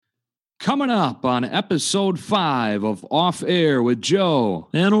Coming up on episode 5 of Off Air with Joe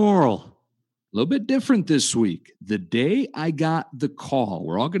and Oral. A little bit different this week. The day I got the call.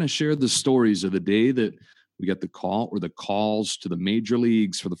 We're all going to share the stories of the day that we got the call or the calls to the major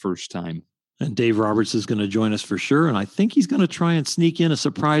leagues for the first time. And Dave Roberts is going to join us for sure. And I think he's going to try and sneak in a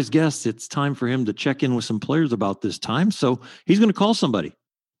surprise guest. It's time for him to check in with some players about this time. So he's going to call somebody.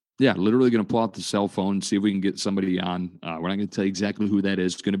 Yeah, literally going to pull out the cell phone and see if we can get somebody on. We're not going to tell you exactly who that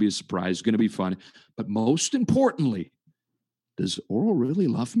is. It's going to be a surprise. It's going to be fun. But most importantly, does Oral really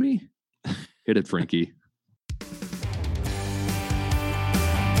love me? Hit it, Frankie.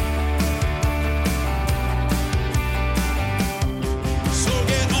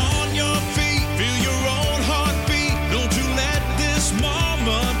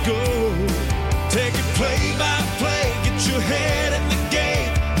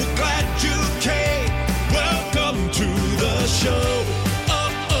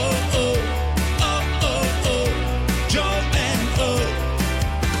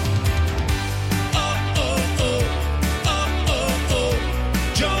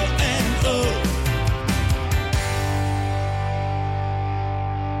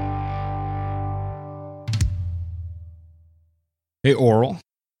 Hey, Oral.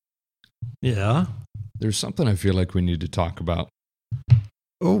 Yeah? There's something I feel like we need to talk about.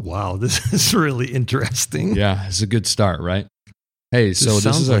 Oh, wow. This is really interesting. Yeah, it's a good start, right? Hey, so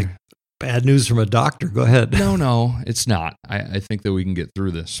this is like bad news from a doctor. Go ahead. No, it's not. I think that we can get through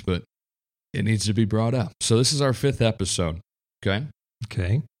this, but it needs to be brought up. So this is our 5th episode, okay?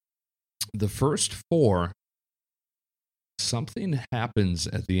 Okay. The first 4, something happens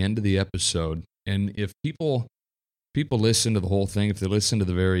at the end of the episode, and if people listen to the whole thing, if they listen to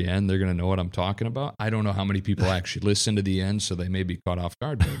the very end, they're going to know what I'm talking about. I don't know how many people actually listen to the end, so they may be caught off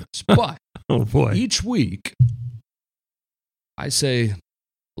guard by this. But oh boy. Each week, I say,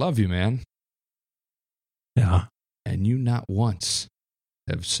 love you, man. Yeah. And you not once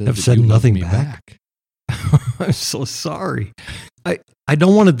have said nothing me back. I'm so sorry. I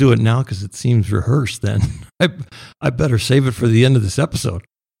don't want to do it now because it seems rehearsed then. I better save it for the end of this episode.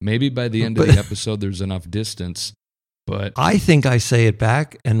 Maybe by the end of the episode, there's enough distance. But I think I say it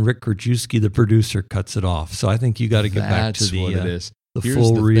back, and Rick Krajewski, the producer, cuts it off. So I think you got to get back to what it is. The Here's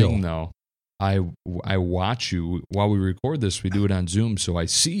full the reel. Thing, though. I watch you while we record this. We do it on Zoom, so I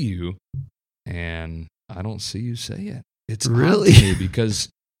see you, and I don't see you say it. It's really odd to me because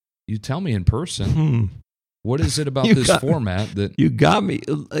you tell me in person. What is it about this format that you got me?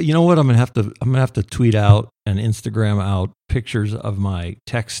 You know what? I'm gonna have to tweet out and Instagram out pictures of my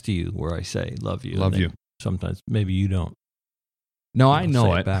text to you where I say love you. Love you. Sometimes maybe you don't. No, I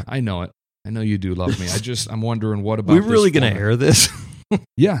know it. I know it. I know you do love me. I'm wondering what about we're really going to air this?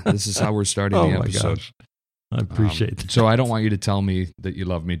 Yeah, this is how we're starting the episode. Gosh. I appreciate that. So I don't want you to tell me that you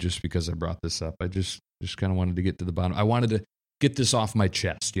love me just because I brought this up. I just kind of wanted to get to the bottom. I wanted to get this off my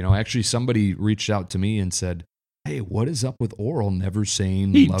chest. You know, actually somebody reached out to me and said, hey, what is up with Oral never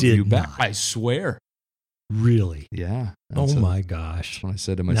saying love you back? I swear. Really? Yeah. Oh my gosh. That's when I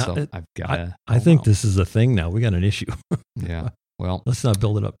said to myself, I've got to. I think this is a thing now. We got an issue. Yeah. Well, let's not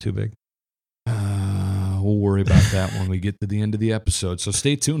build it up too big. We'll worry about that when we get to the end of the episode. So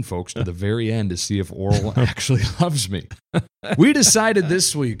stay tuned, folks, to the very end to see if Oral actually loves me. We decided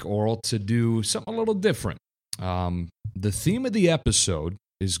this week, Oral, to do something a little different. The theme of the episode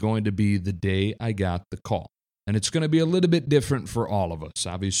is going to be the day I got the call. And it's going to be a little bit different for all of us.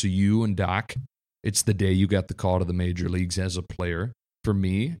 Obviously, you and Doc, it's the day you got the call to the major leagues as a player. For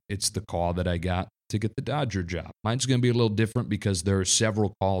me, it's the call that I got to get the Dodger job. Mine's going to be a little different because there are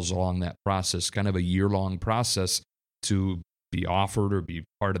several calls along that process, kind of a year-long process to be offered or be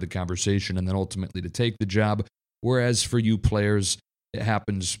part of the conversation and then ultimately to take the job. Whereas for you players, it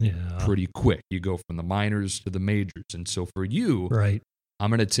happens pretty quick. You go from the minors to the majors. And so for you, right, I'm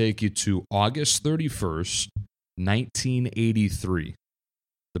going to take you to August 31st, 1983.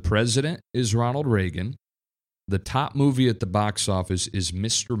 The president is Ronald Reagan. The top movie at the box office is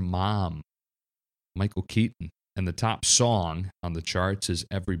Mr. Mom, Michael Keaton. And the top song on the charts is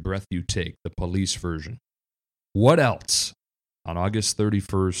Every Breath You Take, the Police version. What else on August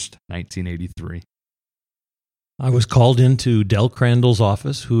 31st, 1983? I was called into Del Crandall's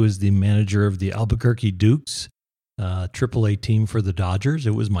office, who is the manager of the Albuquerque Dukes, AAA team for the Dodgers.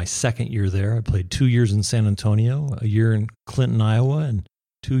 It was my second year there. I played 2 years in San Antonio, a year in Clinton, Iowa, and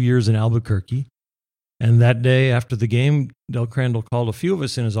 2 years in Albuquerque. And that day after the game, Del Crandall called a few of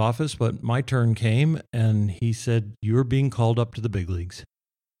us in his office, but my turn came, and he said, "You're being called up to the big leagues."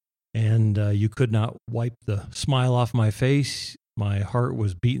 And you could not wipe the smile off my face. My heart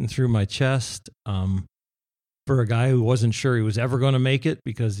was beating through my chest. for a guy who wasn't sure he was ever going to make it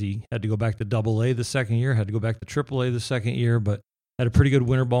because he had to go back to AA the second year, had to go back to AAA the second year, but had a pretty good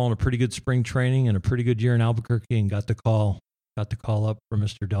winter ball and a pretty good spring training and a pretty good year in Albuquerque, and got the call up for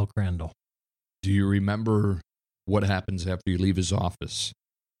Mr. Del Crandall. Do you remember what happens after you leave his office?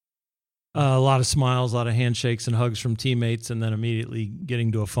 A lot of smiles, a lot of handshakes and hugs from teammates, and then immediately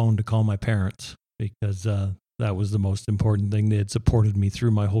getting to a phone to call my parents, because that was the most important thing. They had supported me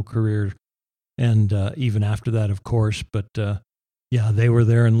through my whole career, and even after that, of course. But yeah, they were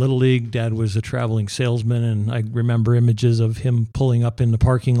there in Little League. Dad was a traveling salesman, and I remember images of him pulling up in the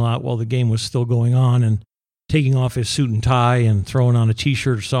parking lot while the game was still going on and taking off his suit and tie and throwing on a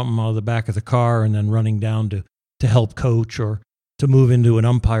T-shirt or something out of the back of the car, and then running down to help coach or to move into an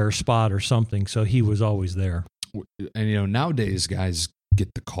umpire spot or something. So he was always there. And, nowadays guys get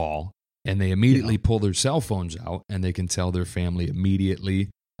the call and they immediately pull their cell phones out and they can tell their family immediately.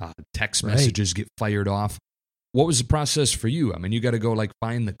 Text messages get fired off. What was the process for you? I mean, you got to go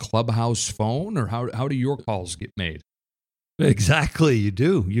find the clubhouse phone, or how do your calls get made? Exactly, you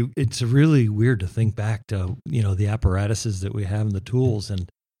do. It's really weird to think back to, the apparatuses that we have and the tools. And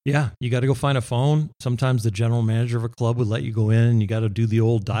yeah, you got to go find a phone. Sometimes the general manager of a club would let you go in, and you got to do the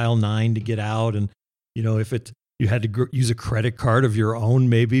old dial 9 to get out. And, if you had to use a credit card of your own,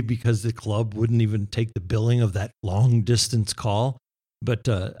 maybe because the club wouldn't even take the billing of that long distance call. But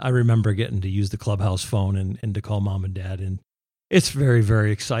I remember getting to use the clubhouse phone and to call mom and dad. And it's very,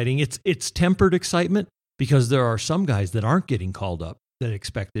 very exciting. It's tempered excitement, because there are some guys that aren't getting called up that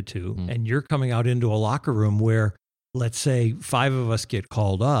expected to. And you're coming out into a locker room where, let's say 5 of us get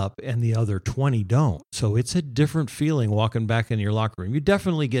called up and the other 20 don't. So it's a different feeling walking back into your locker room. You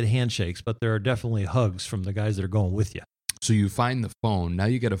definitely get handshakes, but there are definitely hugs from the guys that are going with you. So you find the phone. Now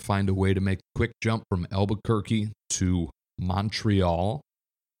you got to find a way to make a quick jump from Albuquerque to Montreal.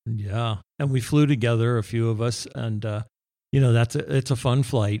 Yeah. And we flew together, a few of us, and it's a fun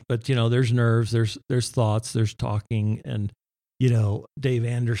flight, but there's nerves, there's thoughts, there's talking, and Dave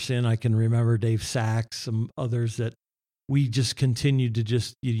Anderson, I can remember Dave Sachs, some others that we just continued to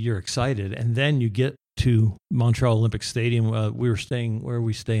you're excited. And then you get to Montreal Olympic Stadium. We were staying, where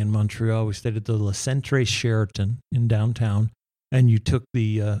we stay in Montreal, we stayed at the Le Centre Sheraton in downtown, and you took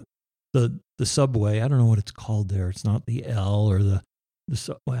the subway. I don't know what it's called there. It's not the L or the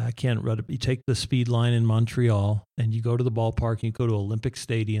subway. I can't read it. You take the speed line in Montreal and you go to the ballpark and you go to Olympic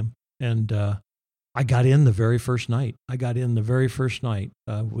Stadium. And I got in the very first night.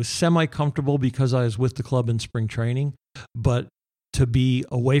 Was semi-comfortable because I was with the club in spring training, but to be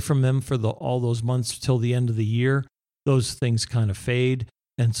away from them for all those months till the end of the year, those things kind of fade.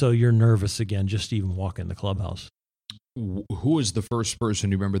 And so you're nervous again, just to even walk in the clubhouse. Who was the first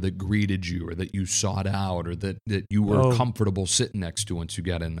person you remember that greeted you, or that you sought out, or that you were comfortable sitting next to once you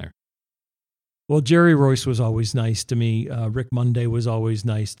got in there? Well, Jerry Royce was always nice to me. Rick Monday was always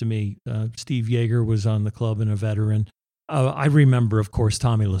nice to me. Steve Yeager was on the club and a veteran. I remember, of course,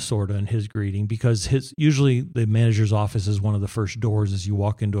 Tommy Lasorda and his greeting, because usually the manager's office is one of the first doors as you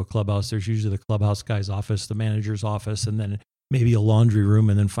walk into a clubhouse. There's usually the clubhouse guy's office, the manager's office, and then maybe a laundry room,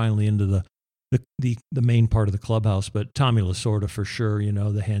 and then finally into the main part of the clubhouse. But Tommy Lasorda, for sure,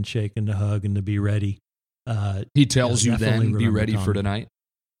 the handshake and the hug and the be ready. He tells you then, be ready for tonight?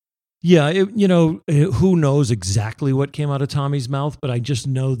 Yeah, who knows exactly what came out of Tommy's mouth, but I just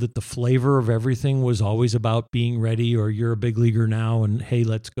know that the flavor of everything was always about being ready, or you're a big leaguer now and hey,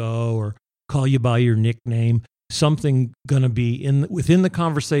 let's go, or call you by your nickname. Something going to be within the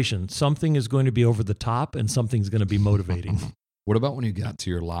conversation. Something is going to be over the top and something's going to be motivating. What about when you got to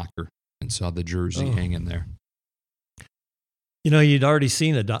your locker and saw the jersey hanging there? You'd already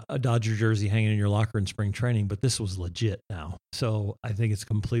seen a Dodger jersey hanging in your locker in spring training, but this was legit now. So I think it's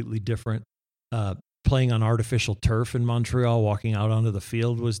completely different. Playing on artificial turf in Montreal, walking out onto the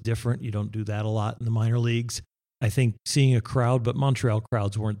field was different. You don't do that a lot in the minor leagues. I think seeing a crowd, but Montreal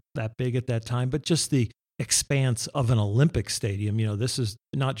crowds weren't that big at that time, but just the expanse of an Olympic stadium. This is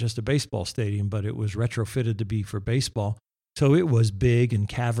not just a baseball stadium, but it was retrofitted to be for baseball. So it was big and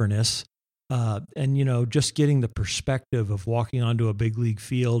cavernous. And just getting the perspective of walking onto a big league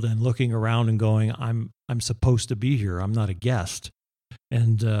field and looking around and going, I'm supposed to be here. I'm not a guest.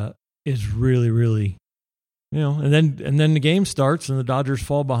 And is really, really, and then the game starts and the Dodgers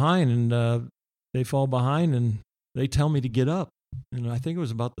fall behind, and they fall behind and they tell me to get up. And I think it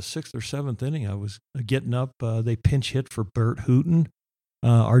was about the 6th or 7th inning. I was getting up. They pinch hit for Bert Hooton.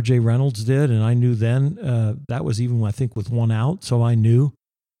 R.J. Reynolds did. And I knew then that was even, I think, with 1 out. So I knew.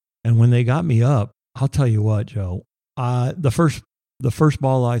 And when they got me up, I'll tell you what, Joe, the first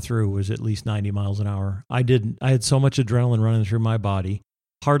ball I threw was at least 90 miles an hour. I had so much adrenaline running through my body.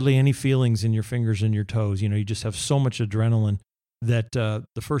 hardly any feelings in your fingers and your toes. You just have so much adrenaline that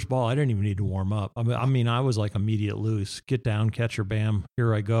the first ball, I didn't even need to warm up. I mean, I was like immediate loose. Get down, catcher, bam,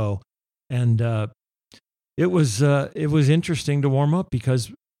 here I go. And it was interesting to warm up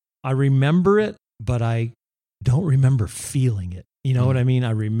because I remember it, but I don't remember feeling it. You know what I mean?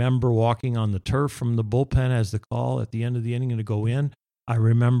 I remember walking on the turf from the bullpen as the call at the end of the inning to go in. I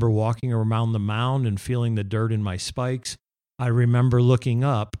remember walking around the mound and feeling the dirt in my spikes. I remember looking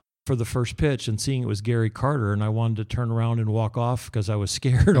up for the first pitch and seeing it was Gary Carter, and I wanted to turn around and walk off because I was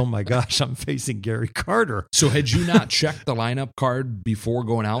scared. Oh my gosh, I'm facing Gary Carter. So had you not checked the lineup card before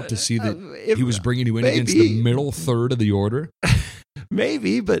going out to see that he was bringing you in against the middle third of the order?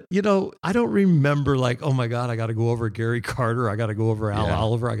 Maybe, but I don't remember like, oh my God, I got to go over Gary Carter. I got to go over Al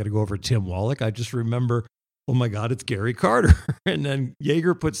Oliver. I got to go over Tim Wallach. I just remember, oh my God, it's Gary Carter. And then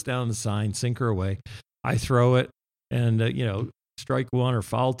Yeager puts down the sign, sinker away. I throw it and, strike one or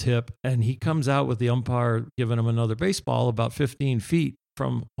foul tip. And he comes out with the umpire giving him another baseball about 15 feet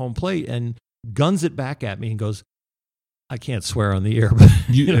from home plate and guns it back at me and goes, I can't swear on the air, but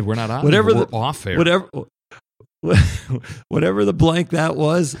we're not on. We're off air. Whatever the blank that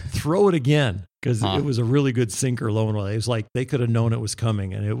was, throw it again because it was a really good sinker low and away. It was like they could have known it was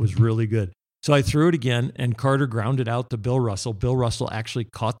coming, and it was really good. So I threw it again, and Carter grounded out to Bill Russell. Bill Russell actually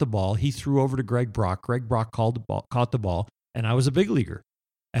caught the ball. He threw over to Greg Brock. Greg Brock caught the ball, and I was a big leaguer.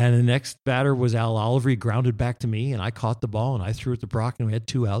 And the next batter was Al Oliver. He grounded back to me, and I caught the ball, and I threw it to Brock, and we had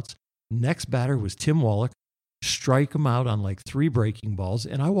 2 outs. Next batter was Tim Wallach. Strike him out on like 3 breaking balls,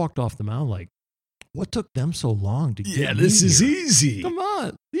 and I walked off the mound like, what took them so long to get me this is here? easy. Come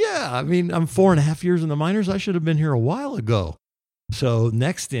on. Yeah, I mean, I'm 4.5 years in the minors. I should have been here a while ago. So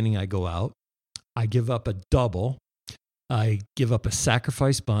next inning, I go out. I give up a double. I give up a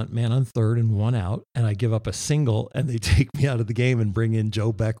sacrifice bunt, man on third and 1 out, and I give up a single, and they take me out of the game and bring in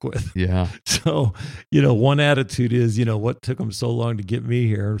Joe Beckwith. Yeah. So, one attitude is, what took them so long to get me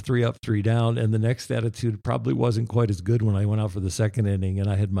here, 3 up, 3 down, and the next attitude probably wasn't quite as good when I went out for the second inning, and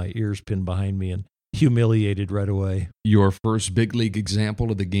I had my ears pinned behind me and humiliated right away. Your first big league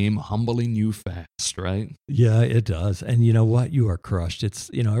example of the game humbling you fast, right? Yeah, it does. And you know what? You are crushed. It's,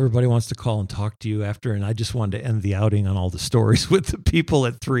 everybody wants to call and talk to you after, and I just wanted to end the outing on all the stories with the people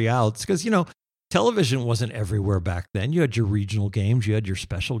at 3 outs because, television wasn't everywhere back then. You had your regional games, you had your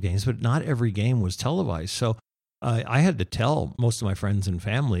special games, but not every game was televised. So I had to tell most of my friends and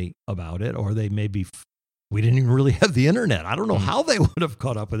family about it, or they maybe, we didn't even really have the internet. I don't know how they would have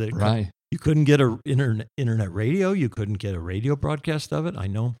caught up with it. Right. You couldn't get an internet radio. You couldn't get a radio broadcast of it. I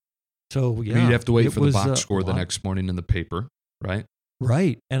know. So, yeah. You'd have to wait for the box score the next morning in the paper, right?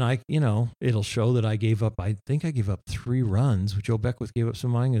 Right. And it'll show that I gave up 3 runs. Joe Beckwith gave up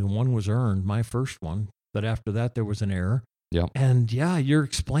some money, and 1 was earned, my first one. But after that, there was an error. Yeah. And, you're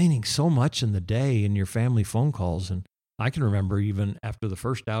explaining so much in the day in your family phone calls. And I can remember even after the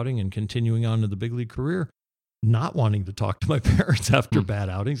first outing and continuing on to the big league career, not wanting to talk to my parents after bad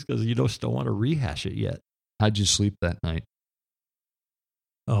outings because you just don't want to rehash it yet. How'd you sleep that night?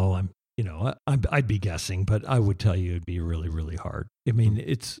 Oh, I'd be guessing, but I would tell you it'd be really, really hard. I mean,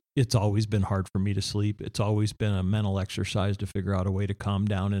 it's always been hard for me to sleep. It's always been a mental exercise to figure out a way to calm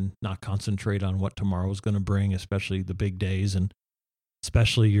down and not concentrate on what tomorrow's going to bring, especially the big days. And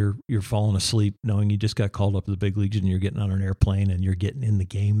especially you're falling asleep knowing you just got called up to the big leagues and you're getting on an airplane and you're getting in the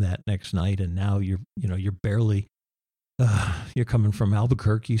game that next night. And now you're barely, you're coming from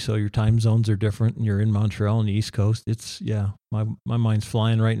Albuquerque. So your time zones are different and you're in Montreal on the East Coast. My mind's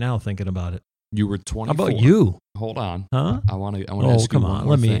flying right now thinking about it. You were 24. How about you? Hold on. Huh? I want to ask come you on. one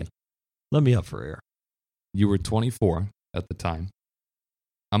more thing. Let me up for air. You were 24 at the time.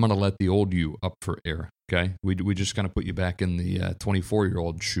 I'm going to let the old you up for air, okay? We just kind of put you back in the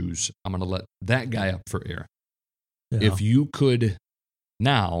 24-year-old shoes. I'm going to let that guy up for air. Yeah. If you could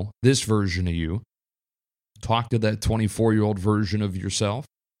now, this version of you, talk to that 24-year-old version of yourself,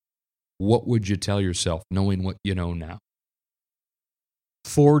 what would you tell yourself knowing what you know now?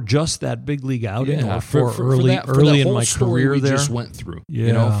 For just that big league outing, or for early in my career we there? Just went through,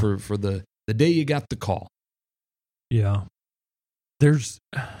 for the day you got the call. Yeah. There's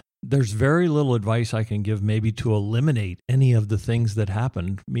very little advice I can give maybe to eliminate any of the things that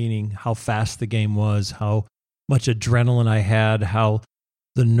happened, meaning how fast the game was, how much adrenaline I had, how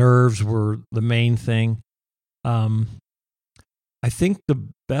the nerves were the main thing. I think the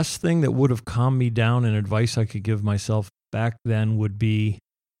best thing that would have calmed me down and advice I could give myself back then would be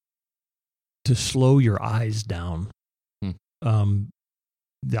to slow your eyes down.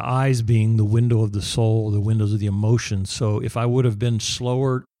 The eyes being the window of the soul, the windows of the emotions. So if I would have been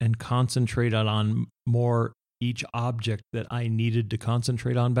slower and concentrated on more each object that I needed to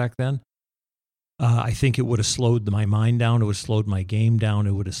concentrate on back then, I think it would have slowed my mind down. It would have slowed my game down.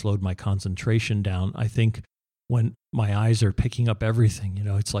 It would have slowed my concentration down. I think when my eyes are picking up everything,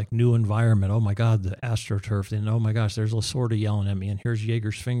 it's like new environment. Oh my God, the AstroTurf. And oh my gosh, there's Lasorda yelling at me. And here's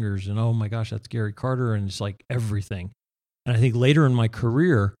Jaeger's Fingers. And oh my gosh, that's Gary Carter. And it's like everything. And I think later in my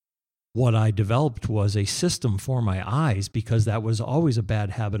career, what I developed was a system for my eyes, because that was always a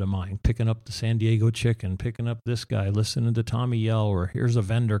bad habit of mine. Picking up the San Diego Chicken, picking up this guy, listening to Tommy yell, or here's a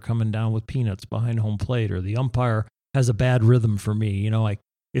vendor coming down with peanuts behind home plate, or the umpire has a bad rhythm for me.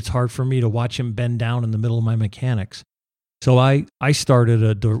 It's hard for me to watch him bend down in the middle of my mechanics. So I started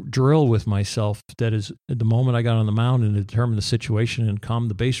a drill with myself that is, at the moment I got on the mound and determined the situation and calmed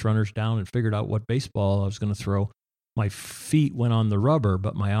the base runners down and figured out what baseball I was going to throw, my feet went on the rubber,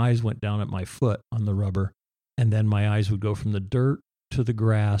 but my eyes went down at my foot on the rubber. And then my eyes would go from the dirt to the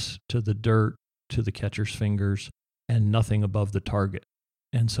grass to the dirt to the catcher's fingers and nothing above the target.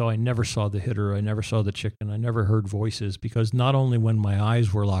 And so I never saw the hitter. I never saw the chicken. I never heard voices, because not only when my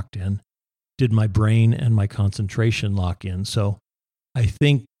eyes were locked in, did my brain and my concentration lock in. So I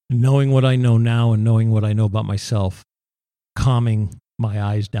think knowing what I know now and knowing what I know about myself, calming my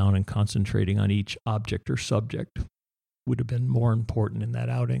eyes down and concentrating on each object or subject would have been more important in that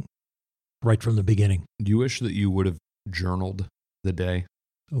outing right from the beginning. Do you wish that you would have journaled the day?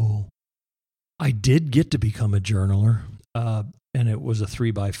 Oh, I did get to become a journaler, and it was a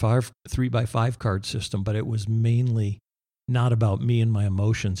 3x5 card system, but it was mainly not about me and my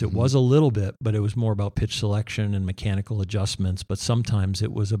emotions. It was a little bit, but it was more about pitch selection and mechanical adjustments. But sometimes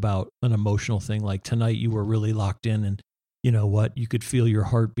it was about an emotional thing, like tonight you were really locked in, and you know what? You could feel your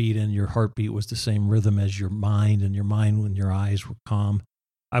heartbeat, and your heartbeat was the same rhythm as your mind, and your mind when your eyes were calm.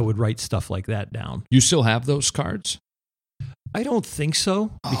 I would write stuff like that down. You still have those cards? I don't think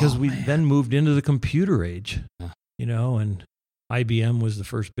so, because we then moved into the computer age, and IBM was the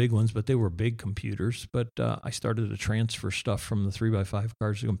first big ones, but they were big computers. But I started to transfer stuff from the 3x5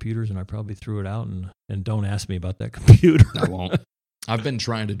 cards to computers, and I probably threw it out, and don't ask me about that computer. I won't. I've been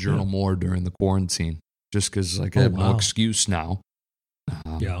trying to journal more during the quarantine, just because I have no excuse now.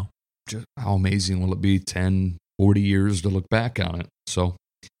 Just how amazing will it be 10, 40 years to look back on it? So,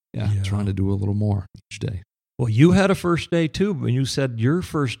 trying to do a little more each day. Well, you had a first day too, but you said your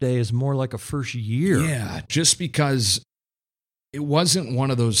first day is more like a first year. Yeah, just because it wasn't one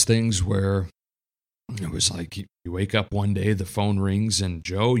of those things where it was like you wake up one day, the phone rings, and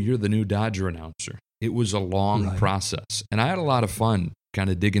Joe, you're the new Dodger announcer. It was a long process, and I had a lot of fun kind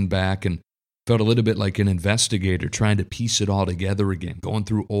of digging back and felt a little bit like an investigator trying to piece it all together again, going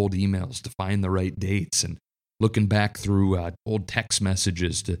through old emails to find the right dates and looking back through old text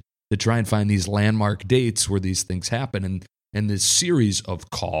messages to try and find these landmark dates where these things happen. And this series of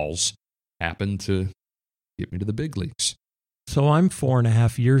calls happened to get me to the big leagues. So I'm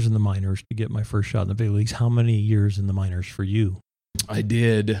 4.5 years in the minors to get my first shot in the big leagues. How many years in the minors for you? I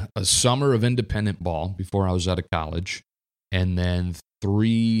did a summer of independent ball before I was out of college, and then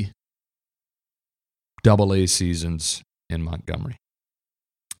 3 AA seasons in Montgomery.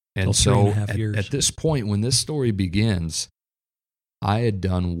 And so at this point, when this story begins, I had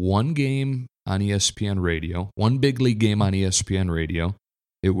done one game on ESPN radio, one big league game on ESPN radio.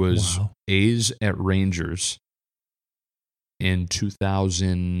 It was A's at Rangers in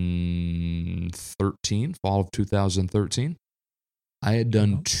 2013, fall of 2013. I had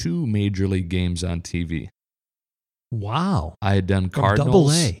done 2 major league games on TV. Wow. I had done Cardinals. Double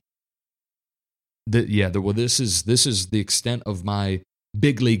A. This is the extent of my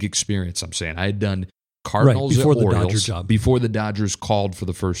big league experience, I'm saying. I had done Cardinals at Orioles before the Dodgers called for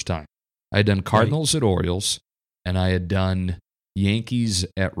the first time. I had done Cardinals at Orioles, and I had done Yankees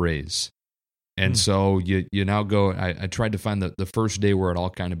at Rays. And so you now go, I tried to find the first day where it all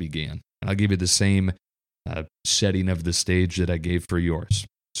kind of began. And I'll give you the same setting of the stage that I gave for yours.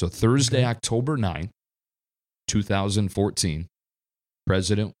 So Thursday, October 9th, 2014,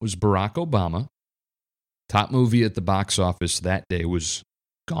 President was Barack Obama. Top movie at the box office that day was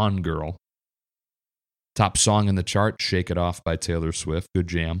Gone Girl. Top song in the chart, Shake It Off by Taylor Swift. Good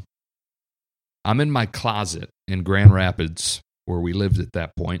jam. I'm in my closet in Grand Rapids, where we lived at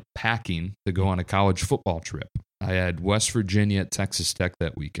that point, packing to go on a college football trip. I had West Virginia at Texas Tech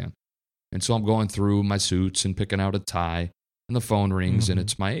that weekend. And so I'm going through my suits and picking out a tie, and the phone rings, and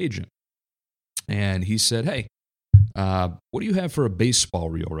it's my agent. And he said, hey, what do you have for a baseball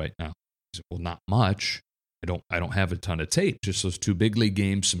reel right now? I said, well, not much. I don't have a ton of tape, just those 2 big league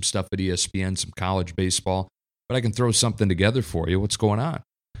games, some stuff at ESPN, some college baseball, but I can throw something together for you. What's going on?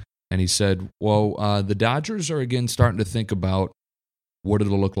 And he said, well, the Dodgers are again starting to think about what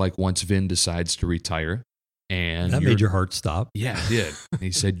it'll look like once Vin decides to retire. And that made your heart stop. Yeah, it did. And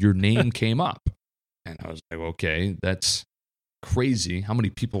he said, your name came up. And I was like, okay, that's crazy. How many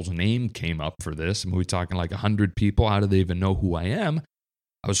people's name came up for this? And we're talking like 100 people. How do they even know who I am?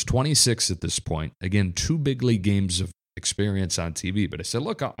 I was 26 at this point. Again, 2 big league games of experience on TV. But I said,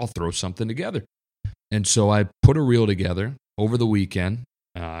 look, I'll throw something together. And so I put a reel together over the weekend,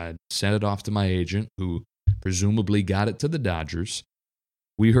 sent it off to my agent, who presumably got it to the Dodgers.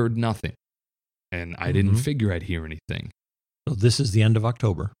 We heard nothing. And I didn't figure I'd hear anything. So this is the end of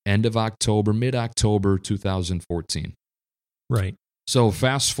October. End of October, mid-October 2014. Right. So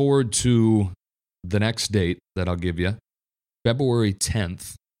fast forward to the next date that I'll give you, February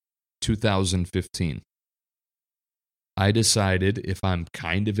 10th, 2015. I decided if I'm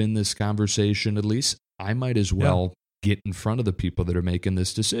kind of in this conversation at least, I might as well get in front of the people that are making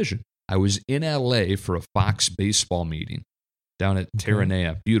this decision. I was in LA for a Fox baseball meeting down at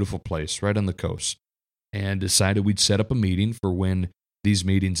Terranea, beautiful place right on the coast, and decided we'd set up a meeting for when these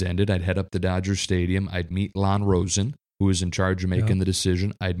meetings ended. I'd head up to Dodger Stadium. I'd meet Lon Rosen, who was in charge of making the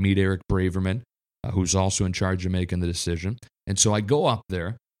decision. I'd meet Eric Braverman, who's also in charge of making the decision. And so I go up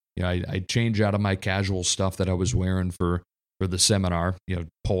there. You know, I'd change out of my casual stuff that I was wearing for the seminar, you know,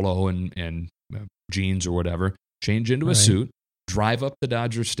 polo and jeans or whatever, change into a suit, drive up to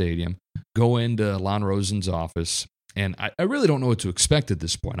Dodger Stadium, go into Lon Rosen's office. And I really don't know what to expect at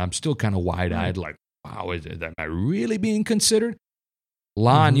this point. I'm still kind of wide-eyed, like, wow, am I really being considered?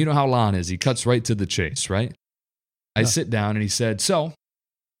 Lon, you know how Lon is. He cuts right to the chase, right? I sit down and he said, so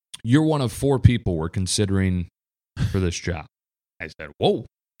you're one of 4 people we're considering for this job. I said, whoa,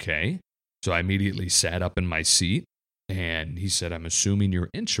 okay. So I immediately sat up in my seat and he said, I'm assuming you're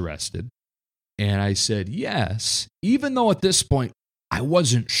interested. And I said, yes, even though at this point I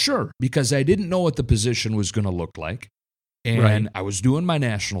wasn't sure because I didn't know what the position was going to look like. And I was doing my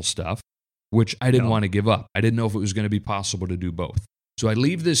national stuff, which I didn't want to give up. I didn't know if it was going to be possible to do both. So I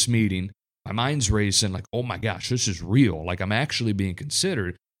leave this meeting. My mind's racing like, oh my gosh, this is real. Like I'm actually being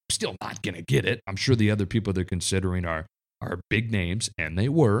considered. I'm still not going to get it. I'm sure the other people they're considering are big names, and they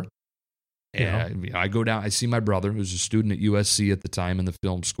were. And you know, I go down, I see my brother, who's a student at USC at the time in the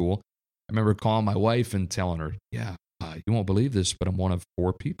film school. I remember calling my wife and telling her, you won't believe this, but I'm one of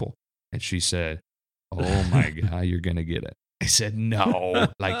 4 people. And she said, oh my God, you're going to get it. I said, no,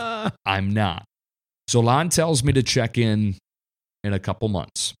 like I'm not. So Lon tells me to check in a couple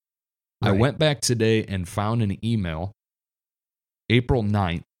months. I went back today and found an email, April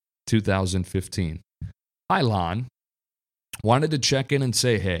 9th, 2015. Hi, Lon. Wanted to check in and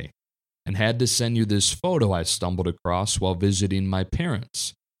say hey, and had to send you this photo I stumbled across while visiting my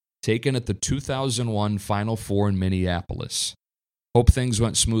parents, taken at the 2001 Final Four in Minneapolis. Hope things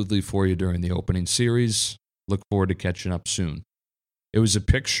went smoothly for you during the opening series. Look forward to catching up soon. It was a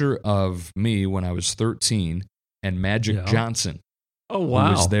picture of me when I was 13 and Magic Johnson. Oh, wow.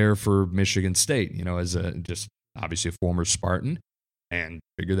 Who was there for Michigan State, you know, as just obviously a former Spartan, and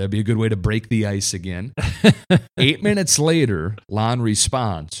figured that'd be a good way to break the ice again. 8 minutes later, Lon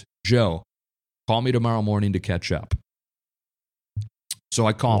responds, Joe, call me tomorrow morning to catch up. So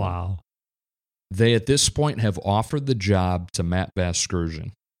I call him. They, at this point, have offered the job to Matt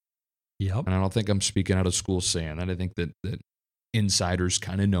Vasgersian. Yep. And I don't think I'm speaking out of school saying that. I think that insiders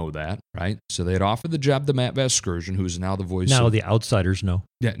kind of know that, right? So they had offered the job to Matt Vasgersian, who is now the voice Now of... the outsiders know.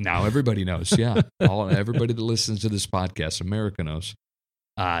 Yeah, now everybody knows, yeah. Everybody that listens to this podcast, America knows.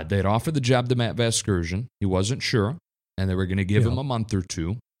 They had offered the job to Matt Vasgersian. He wasn't sure, and they were going to give him a month or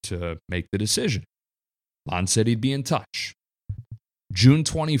 2 to make the decision. Lon said he'd be in touch. June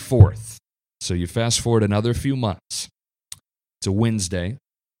 24th. So you fast forward another few months. It's a Wednesday,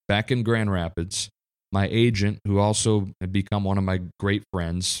 back in Grand Rapids. My agent, who also had become one of my great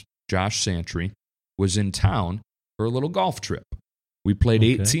friends, Josh Santry, was in town for a little golf trip. We played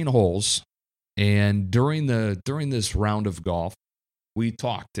 18 holes, and during this round of golf, we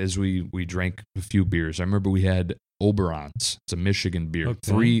talked as we drank a few beers. I remember we had Oberons. It's a Michigan beer.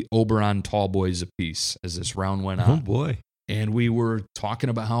 3 Oberon tall boys apiece as this round went on. Oh, boy. And we were talking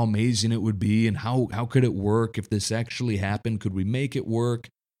about how amazing it would be and how could it work if this actually happened. Could we make it work?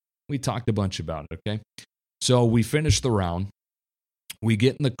 We talked a bunch about it, okay? So we finished the round. We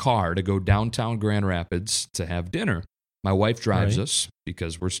get in the car to go downtown Grand Rapids to have dinner. My wife drives us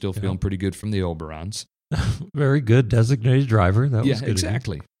because we're still feeling pretty good from the Oberons. Very good. Designated driver. That was good. Yeah,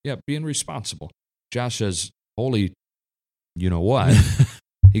 exactly. Yeah, being responsible. Josh says, holy, you know what?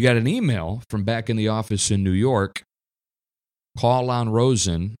 He got an email from back in the office in New York. Call Lon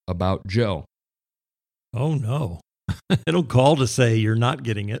Rosen about Joe. Oh, no. It'll call to say you're not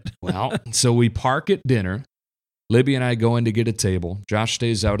getting it. Well, so we park at dinner. Libby and I go in to get a table. Josh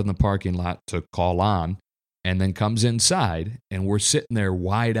stays out in the parking lot to call on. and then comes inside, and we're sitting there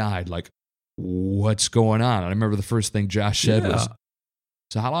wide-eyed like, what's going on? And I remember the first thing Josh said was,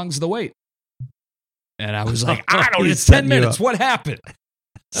 so how long's the wait? And I was like, I don't know, it's 10 minutes. What happened?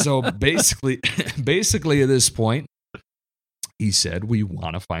 So basically at this point, he said, we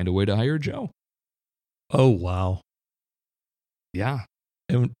want to find a way to hire Joe. Oh, wow. Yeah.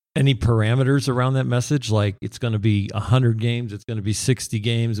 And any parameters around that message? Like it's going to be 100 games. It's going to be 60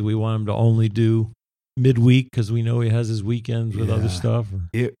 games. We want him to only do midweek because we know he has his weekends with other stuff.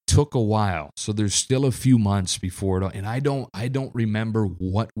 It took a while. So there's still a few months before it. And I don't remember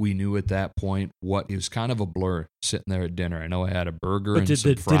what we knew at that point. It was kind of a blur sitting there at dinner. I know I had a burger and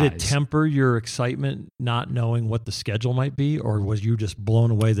some fries. Did it temper your excitement not knowing what the schedule might be? Or was you just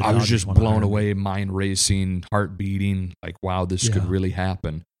blown away? I was just blown away, mind racing, heart beating, like, wow, this could really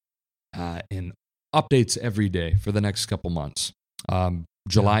happen. And updates every day for the next couple months.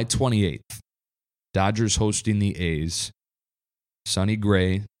 July 28th. Dodgers hosting the A's. Sonny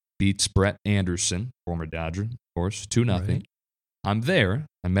Gray beats Brett Anderson, former Dodger, of course, 2-0. Right. I'm there.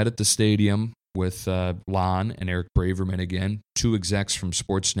 I met at the stadium with Lon and Eric Braverman again, 2 execs from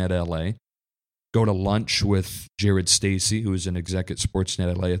Sportsnet LA. Go to lunch with Jared Stacy, who was an exec at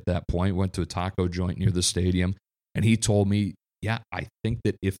Sportsnet LA at that point. Went to a taco joint near the stadium, and he told me, yeah, I think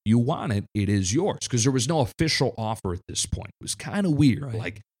that if you want it, it is yours. Because there was no official offer at this point. It was kind of weird. Right.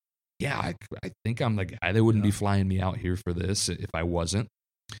 Like, yeah, I think I'm the guy. They wouldn't be flying me out here for this if I wasn't.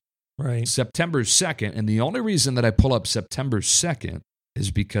 Right. September 2nd, and the only reason that I pull up September 2nd is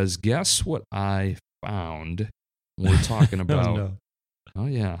because guess what I found when we're talking about? Oh,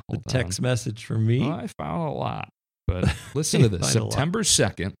 yeah. The text message from me? Well, I found a lot. But listen to this. September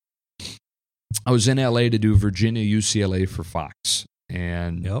 2nd, I was in LA to do Virginia UCLA for Fox.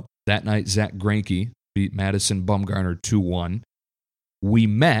 And that night, Zach Greinke beat Madison Bumgarner 2-1. We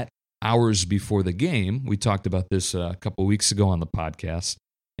met hours before the game. We talked about this a couple of weeks ago on the podcast.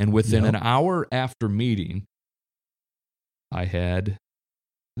 And within an hour after meeting, I had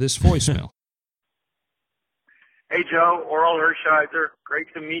this voicemail. Hey, Joe, Oral Hershiser. Great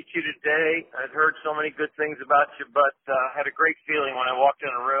to meet you today. I'd heard so many good things about you, but had a great feeling when I walked in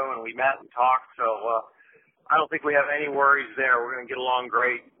the room and we met and talked. So I don't think we have any worries there. We're going to get along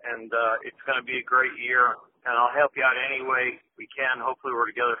great, and it's going to be a great year. And I'll help you out any way we can. Hopefully we're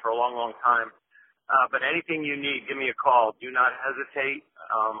together for a long, long time. But anything you need, give me a call. Do not hesitate.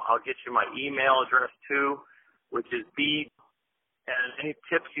 I'll get you my email address too, which is B. And any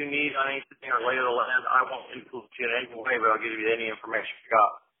tips you need on anything or lay of the land, I won't influence you in any way, but I'll give you any information you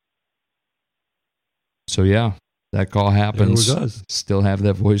got. So yeah, that call happens. There it does. Still have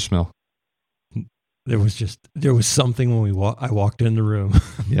that voicemail. There was something when I walked in the room.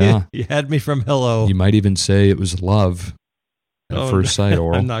 Yeah. You had me from hello. You might even say it was love at first sight,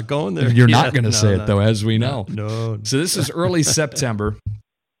 Oral. I'm not going there. You're not going to say it, though, as we know. No. So this is early September.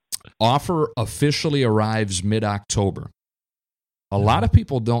 Offer officially arrives mid-October. A lot of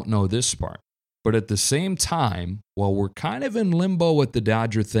people don't know this part. But at the same time, while we're kind of in limbo with the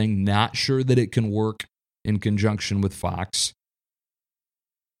Dodger thing, not sure that it can work in conjunction with Fox,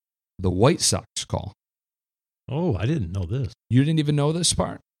 the White Sox call. Oh, I didn't know this. You didn't even know this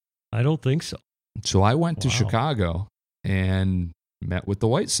part? I don't think so. So I went to Chicago and met with the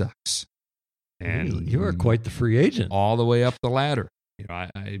White Sox. And you are quite the free agent. All the way up the ladder. You know,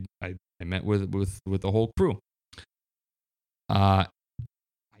 I met with the whole crew. A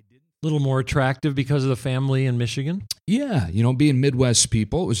little more attractive because of the family in Michigan? Yeah, being Midwest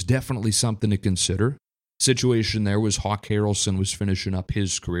people, it was definitely something to consider. Situation there was Hawk Harrelson was finishing up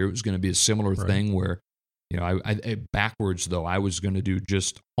his career. It was going to be a similar thing where, I backwards though, I was going to do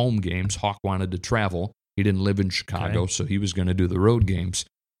just home games. Hawk wanted to travel. He didn't live in Chicago, so he was going to do the road games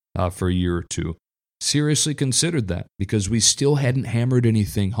for a year or two. Seriously considered that because we still hadn't hammered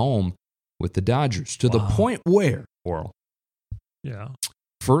anything home with the Dodgers to the point where, Oral. Yeah.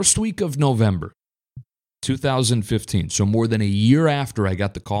 First week of November, 2015, so more than a year after I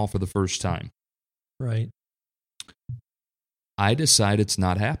got the call for the first time. Right. I decide it's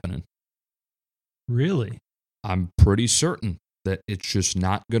not happening. Really? I'm pretty certain that it's just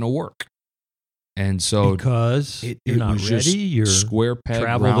not going to work. And so because you're not ready, you're square peg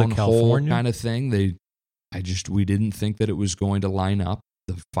round hole kind of thing. We didn't think that it was going to line up,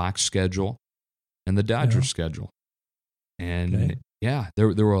 the Fox schedule and the Dodgers schedule. And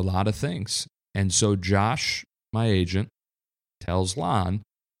there were a lot of things. And so Josh, my agent, tells Lon,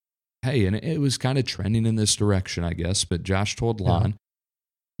 hey, and it was kind of trending in this direction, I guess, but Josh told Lon,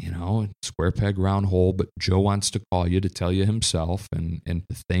 square peg, round hole, but Joe wants to call you to tell you himself and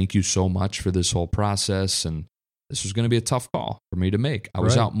to thank you so much for this whole process and this was going to be a tough call for me to make. I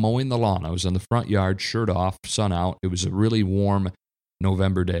was out mowing the lawn. I was in the front yard, shirt off, sun out. It was a really warm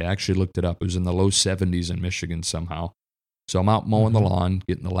November day. I actually looked it up. It was in the low 70s in Michigan somehow. So I'm out mowing the lawn,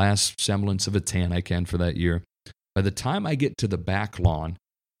 getting the last semblance of a tan I can for that year. By the time I get to the back lawn,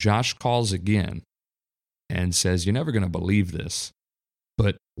 Josh calls again and says, "You're never going to believe this."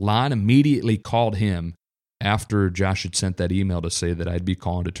 But Lon immediately called him after Josh had sent that email to say that I'd be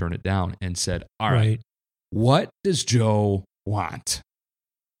calling to turn it down and said, "All right. What does Joe want?"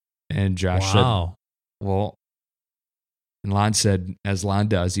 And Josh said, "Well," and Lon said, as Lon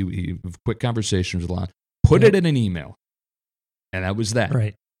does, he quick conversations with Lon, put it in an email. And that was that.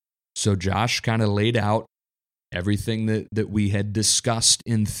 Right. So Josh kind of laid out everything that we had discussed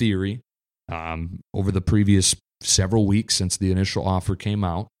in theory over the previous several weeks since the initial offer came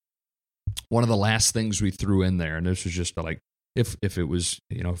out. One of the last things we threw in there, and this was just like, if it was,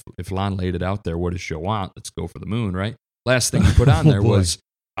 if Lon laid it out there, what does Joe want? Let's go for the moon, right? Last thing he put on there was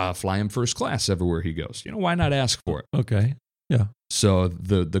fly him first class everywhere he goes. Why not ask for it? Okay. Yeah. So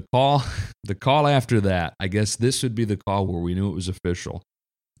the call after that, I guess this would be the call where we knew it was official.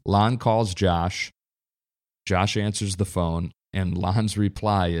 Lon calls Josh. Josh answers the phone, and Lon's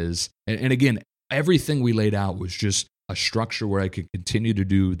reply is, and again, everything we laid out was just a structure where I could continue to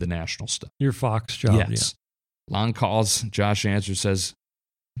do the national stuff. Your Fox job. Yes. Yeah. Lon calls, Josh answers, says,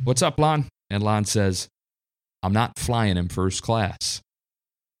 "What's up, Lon?" And Lon says, "I'm not flying him first class."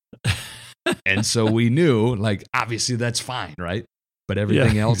 And so we knew, obviously that's fine, right? But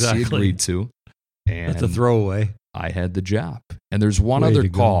everything else he agreed to. And that's a throwaway. I had the job. And there's one other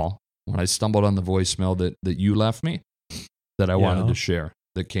call when I stumbled on the voicemail that you left me that I wanted to share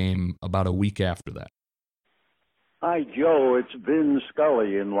that came about a week after that. Hi, Joe. It's Vin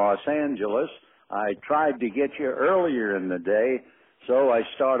Scully in Los Angeles. I tried to get you earlier in the day, so I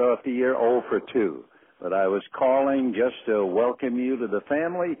start off the year 0 for 2. But I was calling just to welcome you to the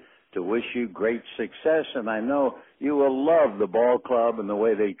family, to wish you great success, and I know you will love the ball club and the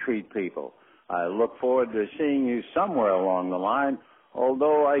way they treat people. I look forward to seeing you somewhere along the line,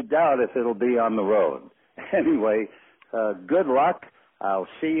 although I doubt if it'll be on the road. Anyway, good luck. I'll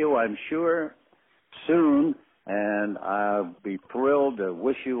see you, I'm sure, soon, and I'll be thrilled to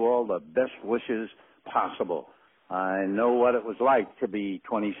wish you all the best wishes possible. I know what it was like to be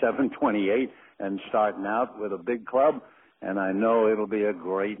 27, 28 and starting out with a big club, and I know it'll be a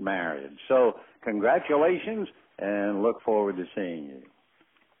great marriage. So congratulations, and look forward to seeing you.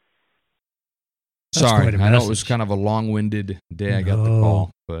 Sorry, I know it was kind of a long-winded day I got the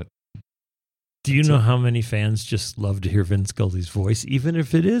call, but... Do you know how many fans just love to hear Vin Scully's voice, even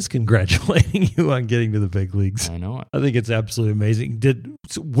if it is congratulating you on getting to the big leagues? I know it. I think it's absolutely amazing.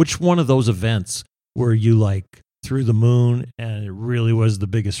 Which one of those events were you through the moon and it really was the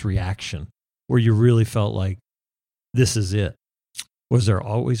biggest reaction, where you really felt like this is it? Was there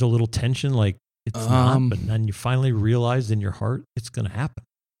always a little tension, like it's not, but then you finally realized in your heart it's going to happen?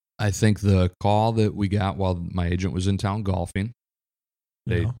 I think the call that we got while my agent was in town golfing,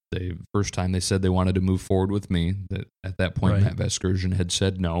 they first time they said they wanted to move forward with me. That at that point, Matt Vasgersian had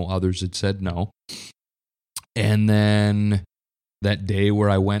said no. Others had said no. And then that day where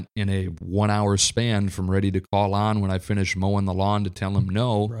I went in a 1 hour span from ready to call on when I finished mowing the lawn to tell him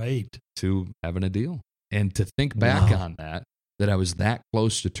no, to having a deal. And to think back on that I was that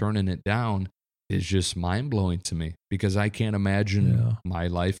close to turning it down is just mind-blowing to me, because I can't imagine my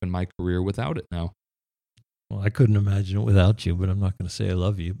life and my career without it now. Well, I couldn't imagine it without you, but I'm not going to say I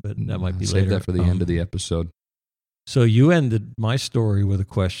love you, but that might be later. Save that for the end of the episode. So you ended my story with a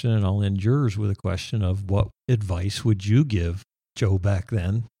question, and I'll end yours with a question of what advice would you give Joe back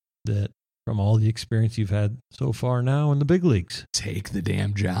then, that from all the experience you've had so far now in the big leagues? Take the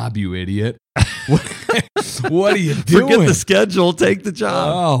damn job, you idiot. What are you doing? Forget the schedule, take the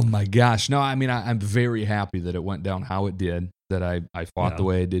job. Oh my gosh. No, I mean, I'm very happy that it went down how it did, that I fought the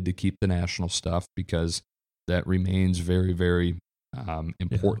way I did to keep the national stuff, because that remains very, very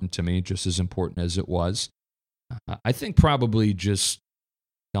important to me, just as important as it was. I think probably just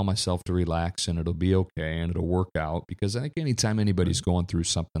tell myself to relax and it'll be okay and it'll work out, because I think anytime anybody's going through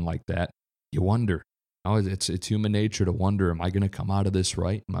something like that, you wonder. It's human nature to wonder, am I going to come out of this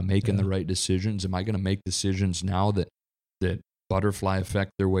right? Am I making the right decisions? Am I going to make decisions now that butterfly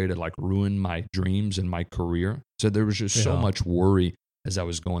effect their way to ruin my dreams and my career? So there was just so much worry as I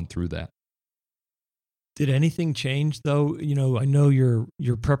was going through that. Did anything change though? I know your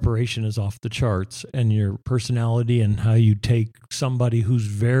preparation is off the charts, and your personality and how you take somebody who's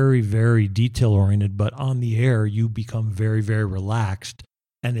very, very detail oriented, but on the air, you become very, very relaxed,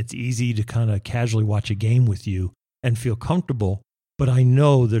 and it's easy to kind of casually watch a game with you and feel comfortable. but I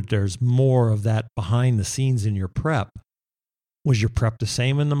know that there's more of that behind the scenes in your prep. Was your prep the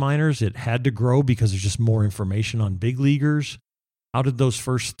same in the minors? It had to grow because there's just more information on big leaguers. How did those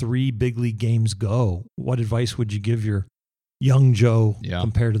first 3 big league games go? What advice would you give your young Joe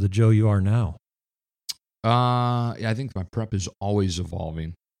compared to the Joe you are now? I think my prep is always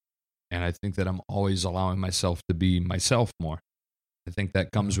evolving, and I think that I'm always allowing myself to be myself more. I think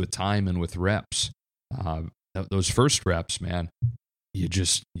that comes with time and with reps. Those first reps, man,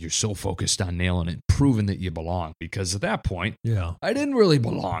 you're so focused on nailing it, proving that you belong, because at that point, I didn't really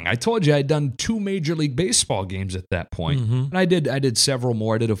belong. I told you I'd done 2 Major League Baseball games at that point, and I did several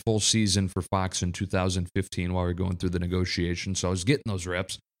more. I did a full season for Fox in 2015 while we were going through the negotiations, so I was getting those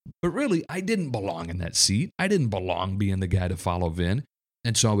reps. But really, I didn't belong in that seat. I didn't belong being the guy to follow Vin.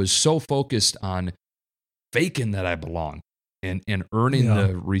 And so I was so focused on faking that I belong and earning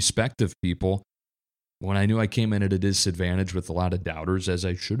the respect of people when I knew I came in at a disadvantage with a lot of doubters, as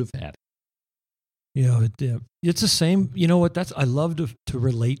I should have had. It's the same. You know what? I love to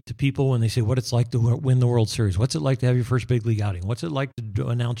relate to people when they say what it's like to win the World Series. What's it like to have your first big league outing? What's it like to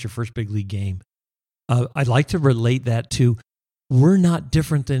announce your first big league game? I'd like to relate that to, we're not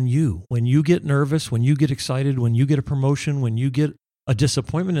different than you. When you get nervous, when you get excited, when you get a promotion, when you get a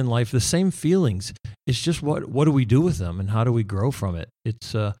disappointment in life, the same feelings. It's just what do we do with them and how do we grow from it?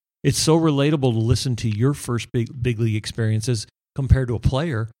 It's so relatable to listen to your first big league experiences compared to a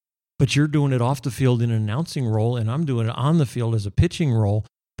player, but you're doing it off the field in an announcing role, and I'm doing it on the field as a pitching role.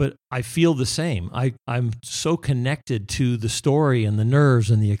 But I feel the same. I'm so connected to the story and the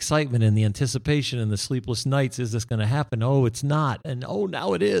nerves and the excitement and the anticipation and the sleepless nights. Is this going to happen? Oh, it's not. And oh,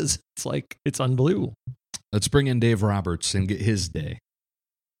 now it is. It's like, it's unbelievable. Let's bring in Dave Roberts and get his day.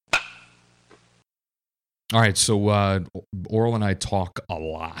 All right, so Orel and I talk a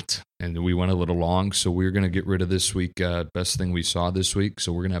lot, and we went a little long, so we're going to get rid of this week, best thing we saw this week,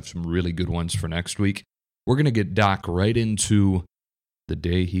 so we're going to have some really good ones for next week. We're going to get Doc right into the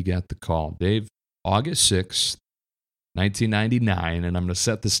day he got the call. Dave, August 6th, 1999, and I'm going to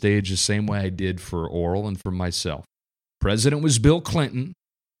set the stage the same way I did for Orel and for myself. President was Bill Clinton.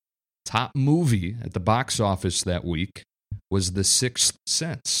 Top movie at the box office that week was The Sixth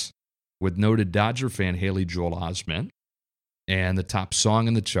Sense, with noted Dodger fan Haley Joel Osment. And the top song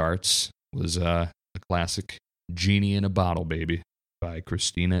in the charts was a classic, Genie in a Bottle, Baby, by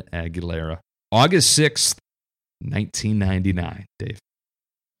Christina Aguilera. August 6th, 1999, Dave.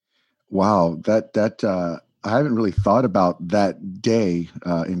 Wow, that I haven't really thought about that day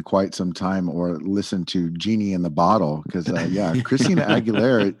in quite some time, or listened to Genie in the Bottle, because Christina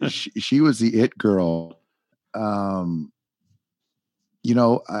Aguilera, she was the it girl.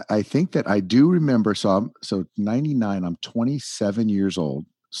 I think that I do remember. So 99. I'm 27 years old.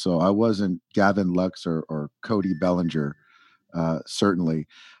 So I wasn't Gavin Lux or Cody Bellinger, certainly.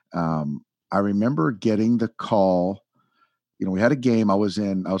 I remember getting the call. We had a game I was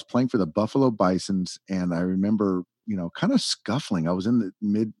playing for the Buffalo Bisons, and I remember, kind of scuffling. I was in the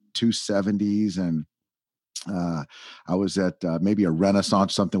mid 270s, and I was at maybe a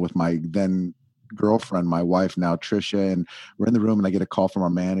Renaissance something with my then girlfriend, my wife now, Trisha, and we're in the room, and I get a call from our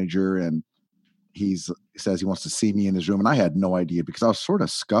manager, and he says he wants to see me in his room, and I had no idea because I was sort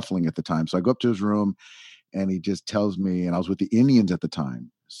of scuffling at the time. So I go up to his room, and he just tells me, and I was with the Indians at the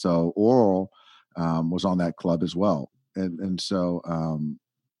time, so Orel was on that club as well. And so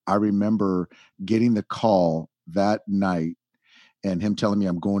I remember getting the call that night and him telling me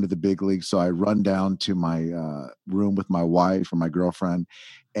I'm going to the big league. So I run down to my room with my wife or my girlfriend,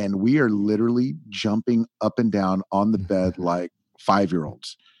 and we are literally jumping up and down on the bed like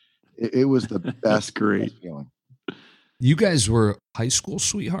 5-year-olds. It was the best feeling. You guys were high school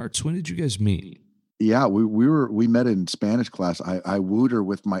sweethearts. When did you guys meet? Yeah, we met in Spanish class. I wooed her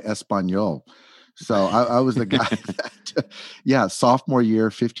with my Espanol. So I was the guy that, sophomore year,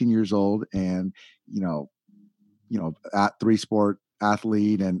 15 years old, and, at 3-sport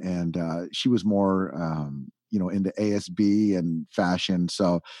athlete, and she was more, into ASB and fashion.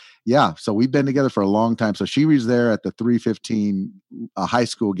 So, so we've been together for a long time. So she was there at the 315 high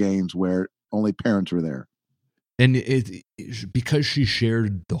school games where only parents were there. And because she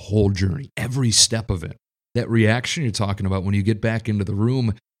shared the whole journey, every step of it, that reaction you're talking about when you get back into the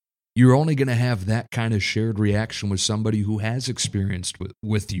room, you're only going to have that kind of shared reaction with somebody who has experienced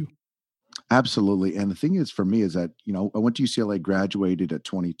with you. Absolutely. And the thing is, for me, is that, I went to UCLA, graduated at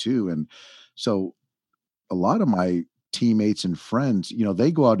 22. And so a lot of my teammates and friends,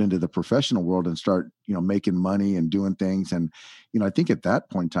 they go out into the professional world and start, making money and doing things. And, I think at that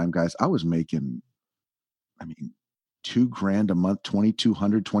point in time, guys, I was making, $2,000 a month,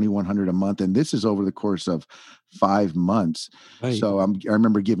 2,200, 2,100 a month. And this is over the course of 5 months. Right. So I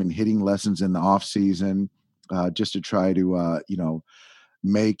remember giving hitting lessons in the off season, just to try to,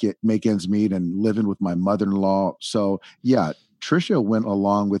 make ends meet, and living with my mother-in-law. So yeah, Trisha went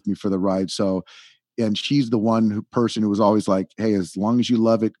along with me for the ride. So, and she's the person who was always like, hey, as long as you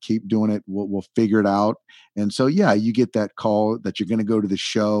love it, keep doing it. We'll figure it out. And so, yeah, you get that call that you're going to go to the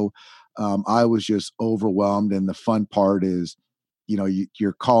show. I was just overwhelmed. And the fun part is,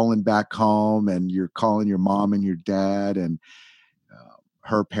 you're calling back home, and you're calling your mom and your dad and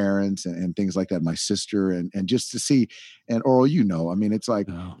her parents and things like that, my sister, and just to see. And Oral, I mean, it's like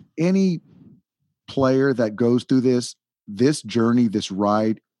any player that goes through this journey, this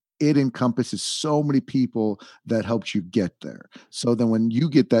ride, it encompasses so many people that helped you get there. So then when you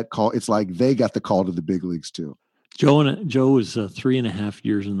get that call, it's like they got the call to the big leagues too. Joe was 3.5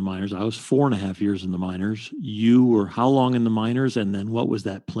 years in the minors. I was 4.5 years in the minors. You were how long in the minors? And then what was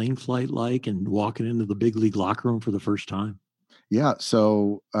that plane flight like, and walking into the big league locker room for the first time? Yeah.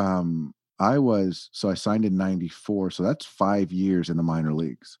 So I signed in 94. So that's 5 years in the minor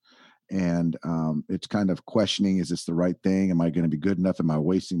leagues. And it's kind of questioning, is this the right thing? Am I going to be good enough? Am I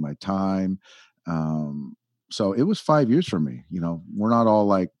wasting my time? So it was 5 years for me. We're not all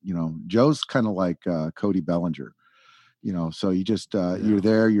like, Joe's kind of like Cody Bellinger. So you just, you're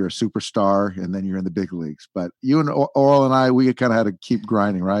there, you're a superstar, and then you're in the big leagues. But you and Oral and I, we kind of had to keep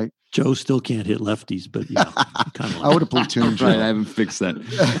grinding, right? Joe still can't hit lefties, but kind of. I would have platooned Joe. Right, I haven't fixed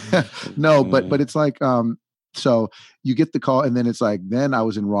that. No, but it's like, so you get the call, and then it's like, then I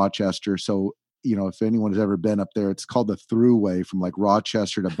was in Rochester. So, if anyone has ever been up there, it's called the Thruway from like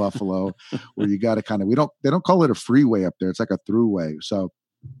Rochester to Buffalo, where you got to they don't call it a freeway up there. It's like a Thruway. So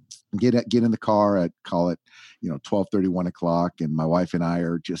get in the car at, call it, 12:30, 1 o'clock. And my wife and I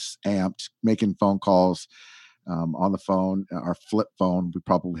are just amped, making phone calls on the phone, our flip phone we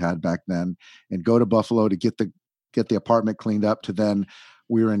probably had back then, and go to Buffalo to get the apartment cleaned up. To then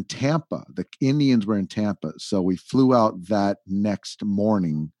we were in Tampa. The Indians were in Tampa. So we flew out that next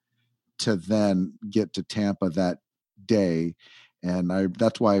morning to then get to Tampa that day. And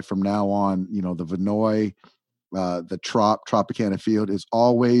that's why from now on, the Vinoy, the Tropicana Field is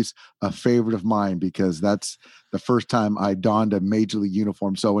always a favorite of mine, because that's the first time I donned a major league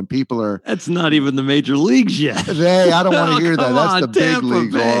uniform. So when people are, that's not even the major leagues yet. I don't want to hear that. That's the big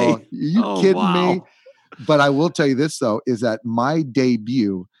leagues. Are you kidding me? But I will tell you this though, is that my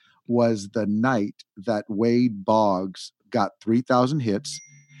debut was the night that Wade Boggs got 3,000 hits,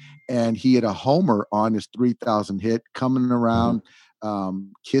 and he had a homer on his 3,000 hit coming around.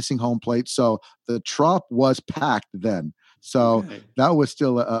 Kissing home plate. So the Trop was packed then. So that was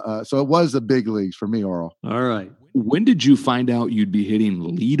still so it was the big leagues for me, Oral. All right. When did you find out you'd be hitting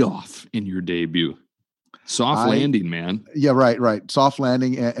leadoff in your debut? Soft landing, man. Yeah, right. Soft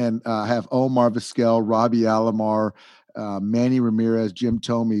landing, and I have Omar Vizquel, Robbie Alomar, Manny Ramirez, Jim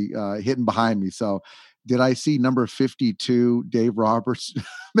Thome hitting behind me. So did I see number 52, Dave Roberts,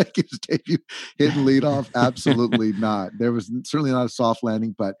 make his debut hitting leadoff? Absolutely not. There was certainly not a soft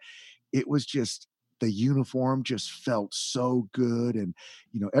landing, but it was just, the uniform just felt so good. And,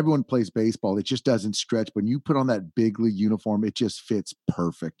 everyone plays baseball. It just doesn't stretch. When you put on that big league uniform, it just fits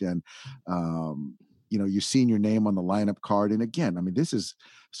perfect. And, you've seen your name on the lineup card. And again, I mean, this is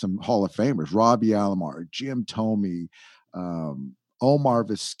some Hall of Famers: Robbie Alomar, Jim Thome, Omar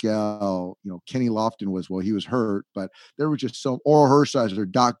Vizquel, Kenny Lofton he was hurt, but there were just Oral Hershiser,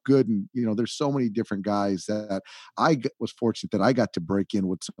 Doc Gooden, there's so many different guys that I was fortunate that I got to break in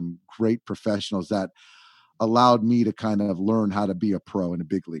with some great professionals that allowed me to kind of learn how to be a pro and a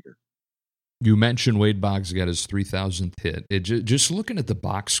big leaguer. You mentioned Wade Boggs got his 3,000th hit. Just looking at the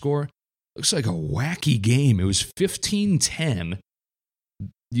box score, looks like a wacky game. It was 15-10.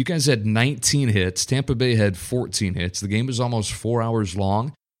 You guys had 19 hits. Tampa Bay had 14 hits. The game was almost 4 hours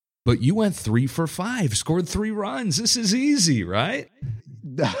long, but you went 3 for 5, scored 3 runs. This is easy, right?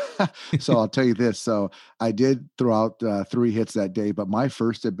 So I'll tell you this. So I did throw out 3 hits that day, but my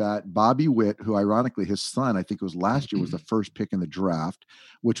first at bat, Bobby Witt, who ironically his son, I think it was last year, was the first pick in the draft,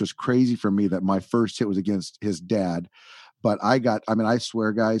 which was crazy for me that my first hit was against his dad. But I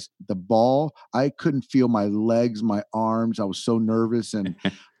swear, guys, the ball, I couldn't feel my legs, my arms. I was so nervous. And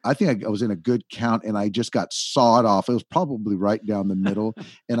I think I was in a good count, and I just got sawed off. It was probably right down the middle.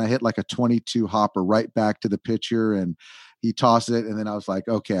 And I hit like a 22 hopper right back to the pitcher, and he tossed it. And then I was like,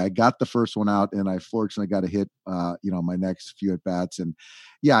 okay, I got the first one out, and I fortunately got a hit, my next few at bats. And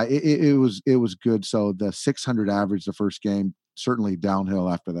yeah, it was good. So the 600 average the first game, certainly downhill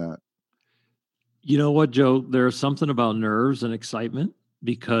after that. You know what, Joe? There's something about nerves and excitement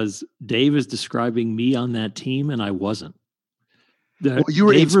because Dave is describing me on that team, and I wasn't. Well, you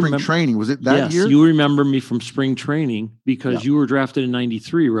were in spring training. Was it that year? Yes, you remember me from spring training because Yep. you were drafted in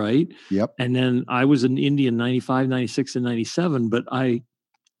 93, right? Yep. And then I was in Indy in 95, 96, and 97, but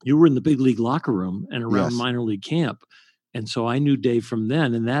you were in the big league locker room and around Yes. minor league camp. And so I knew Dave from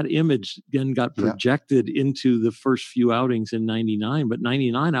then, and that image then got Yeah. projected into the first few outings in 99. But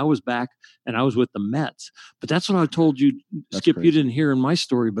 99, I was back and I was with the Mets. But that's what I told you, That's Skip, you crazy. didn't hear in my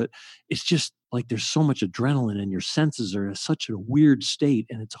story, but it's just like there's so much adrenaline and your senses are in such a weird state,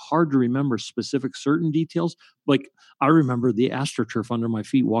 and it's hard to remember specific certain details. Like I remember the AstroTurf under my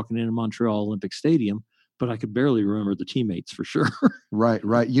feet walking into Montreal Olympic Stadium, but I could barely remember the teammates for sure. Right.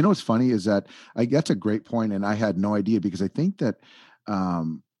 You know what's funny is that that's a great point, and I had no idea because I think that,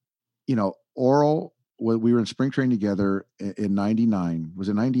 Oral. We were in spring training together in 99. Was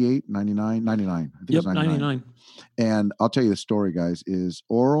it 98, 99, 99? I think it was 99. And I'll tell you the story, guys, is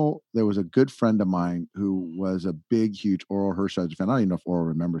Oral, there was a good friend of mine who was a big, huge Oral Hershiser fan. I don't even know if Oral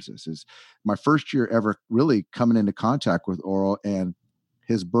remembers this. Is my first year ever really coming into contact with Oral, and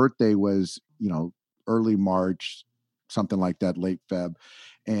his birthday was, early March, something like that, late Feb.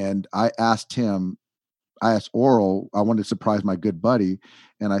 And I asked Oral, I wanted to surprise my good buddy.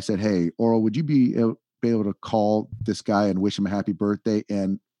 And I said, hey, Oral, would you be able to call this guy and wish him a happy birthday?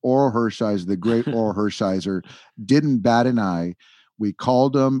 And Oral Hershiser, the great Oral Hershiser, didn't bat an eye. We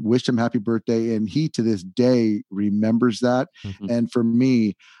called him, wished him happy birthday, and he to this day remembers that. Mhm. And for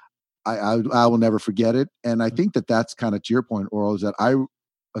me, I will never forget it. And I think that's kind of to your point, Oral, is that I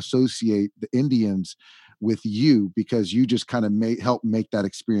associate the Indians with you because you just kind of help make that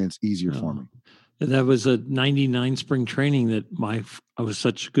experience easier for me. That was a 99 spring training that I was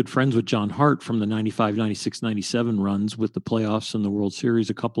such good friends with John Hart from the 95, 96, 97 runs with the playoffs and the World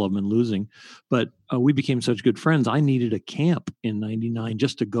Series, a couple of them and losing. But we became such good friends. I needed a camp in 99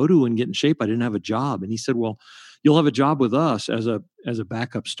 just to go to and get in shape. I didn't have a job. And he said, well, you'll have a job with us as a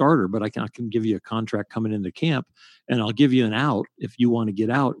backup starter, but I can give you a contract coming into camp, and I'll give you an out. If you want to get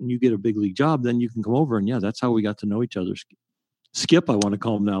out and you get a big league job, then you can come over. And yeah, that's how we got to know each other. Skip, I want to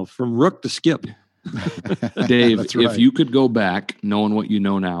call him now, from Rook to Skip. Dave, That's right. if you could go back, knowing what you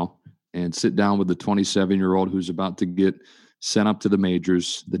know now, and sit down with the 27-year-old who's about to get sent up to the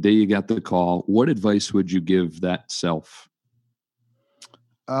majors, the day you got the call, what advice would you give that self?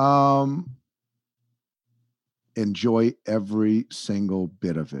 Enjoy every single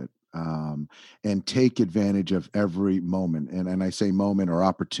bit of it, and take advantage of every moment. And I say moment or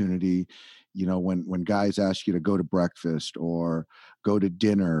opportunity. When guys ask you to go to breakfast or go to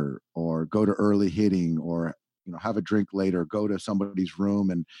dinner or go to early hitting or, have a drink later, go to somebody's room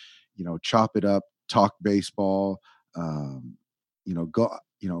and, chop it up, talk baseball, go.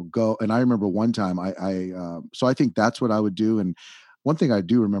 And I remember one time so I think that's what I would do. And one thing I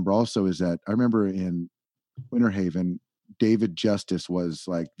do remember also is that I remember in Winter Haven, David Justice was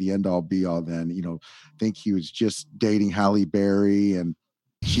like the end all be all then. I think he was just dating Halle Berry, and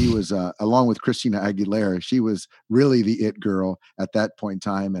she was, along with Christina Aguilera, she was really the it girl at that point in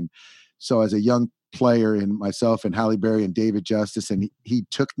time. And so as a young player, and myself and Halle Berry and David Justice, and he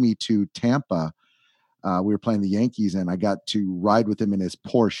took me to Tampa. We were playing the Yankees, and I got to ride with him in his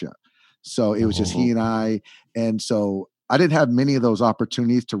Porsche. So it was just he and I. And so I didn't have many of those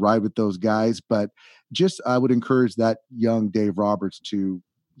opportunities to ride with those guys, but I would encourage that young Dave Roberts to,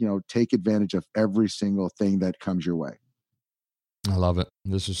 take advantage of every single thing that comes your way. I love it.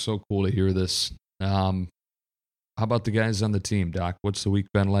 This is so cool to hear this. How about the guys on the team, Doc? What's the week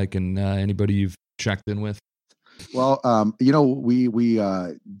been like, and anybody you've checked in with? Well, we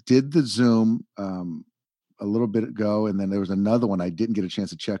did the Zoom a little bit ago, and then there was another one I didn't get a chance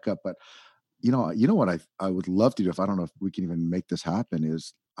to check up. But you know what I would love to do, if I don't know if we can even make this happen,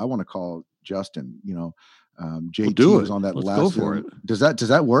 is I want to call Justin. JT was on that Let's last go for Zoom. it. Does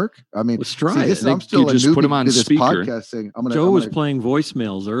that work? I mean, Let's try it. I'm still a just newbie put him on to this speaker. podcast thing. Joe was playing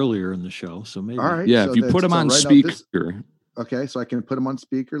voicemails earlier in the show, so maybe. All right. Yeah, so if you put him on right now speaker. okay, so I can put him on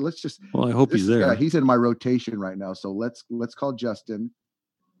speaker. Let's just. Well, I hope he's there. Yeah, he's in my rotation right now. So let's call Justin.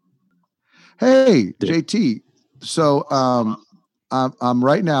 Hey, JT. So I'm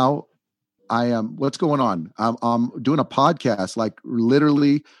right now. I am. What's going on? I'm doing a podcast. Like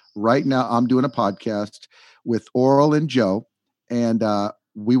literally right now, I'm doing a podcast with Oral and Joe, and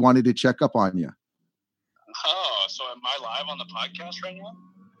we wanted to check up on you. Oh, so am I live on the podcast right now?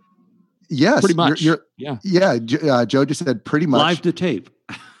 Yes, Pretty much. Yeah. Joe just said pretty much Live to tape.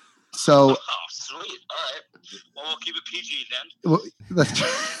 So. Oh, sweet. All right. Well, we'll keep it PG then. Well,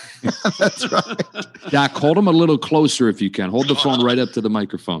 that's right. Doc, hold him a little closer if you can. Hold the phone right up to the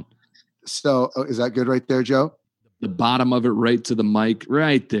microphone. So is that good right there, Joe? the bottom of it right to the mic.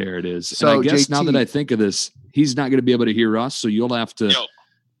 Right there it is. So, and I guess JT, now that I think of this, he's not going to be able to hear us, so you'll have to.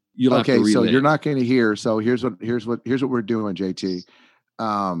 You'll have to relay. So you're not going to hear. So here's what we're doing, JT.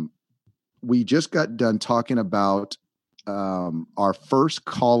 We just got done talking about our first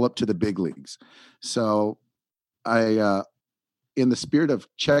call up to the big leagues. So I, in the spirit of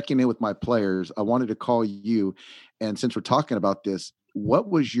checking in with my players, I wanted to call you. And since we're talking about this, what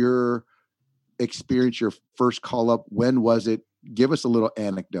was your experience, your first call up? When was it? Give us a little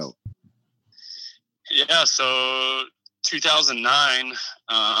anecdote. Yeah, so 2009,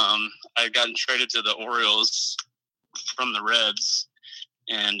 I had gotten traded to the Orioles from the Reds,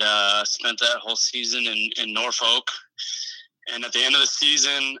 and spent that whole season in Norfolk. And at the end of the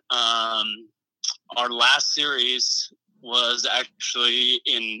season, our last series was actually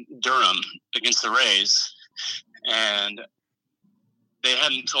in Durham against the Rays, and they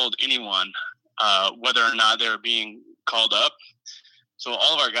hadn't told anyone whether or not they were being called up. So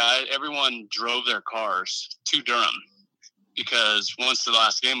all of our guys, everyone drove their cars to Durham because once the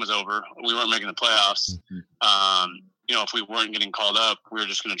last game was over, we weren't making the playoffs. If we weren't getting called up, we were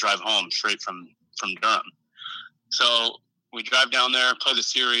just going to drive home straight from Durham. So we drive down there, play the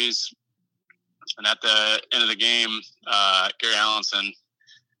series, and at the end of the game, Gary Allenson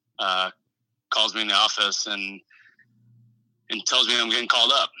calls me in the office and tells me I'm getting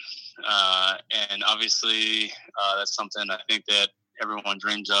called up. And obviously, that's something I think that everyone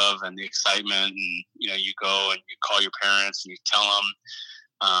dreams of, and the excitement. And you go and you call your parents and you tell them,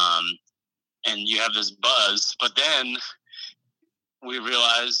 and you have this buzz. But then we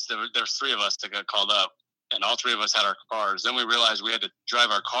realized there was three of us that got called up, and all three of us had our cars. Then we realized we had to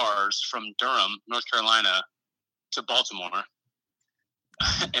drive our cars from Durham, North Carolina, to Baltimore.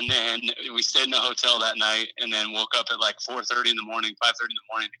 And then we stayed in a hotel that night, and then woke up at like 4:30 in the morning, 5:30 in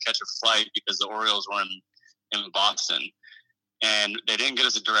the morning to catch a flight because the Orioles were in Boston. And they didn't get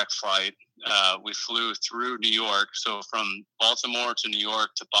us a direct flight. We flew through New York. So from Baltimore to New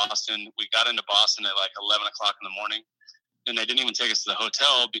York to Boston, we got into Boston at like 11 o'clock in the morning. And they didn't even take us to the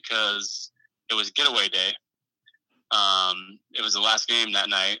hotel because it was getaway day. It was the last game that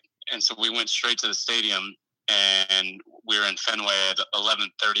night. And so we went straight to the stadium, and we were in Fenway at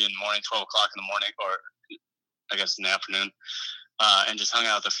 11:30 in the morning, 12 o'clock in the morning, or I guess in the afternoon, and just hung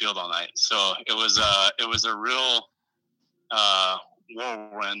out at the field all night. So it was a real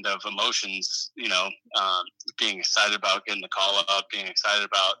whirlwind of emotions, being excited about getting the call up, being excited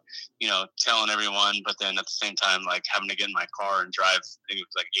about, telling everyone, but then at the same time, like having to get in my car and drive, I think it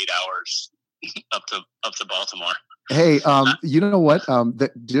was like 8 hours up to Baltimore. Hey, you know what?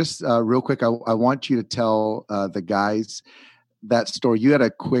 Just real quick, I want you to tell the guys that story. You had a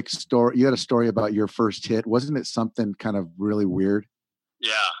quick story. You had a story about your first hit. Wasn't it something kind of really weird?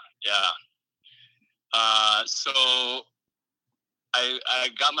 Yeah. So I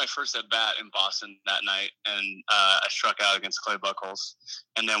got my first at bat in Boston that night, and I struck out against Clay Buchholz.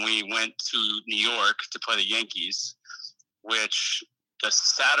 And then we went to New York to play the Yankees, which the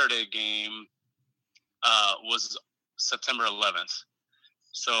Saturday game was September 11th.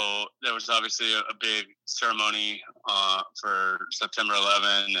 So there was obviously a big ceremony for September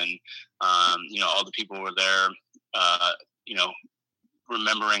 11, and all the people were there,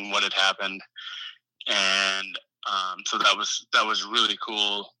 remembering what had happened, and so that was really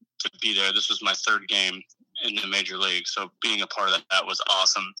cool to be there. This was my third game in the major league, so being a part of that was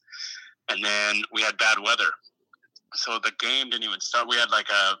awesome. And then we had bad weather, so the game didn't even start. We had like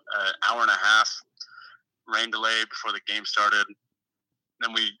an hour and a half rain delay before the game started.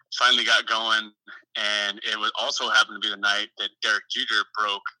 Then we finally got going, and it was also happened to be the night that Derek Jeter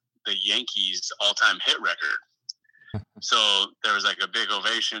broke the Yankees all-time hit record. So there was like a big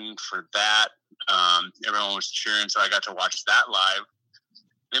ovation for that. Everyone was cheering, so I got to watch that live.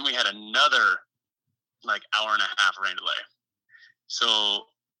 Then we had another like hour and a half rain delay. So,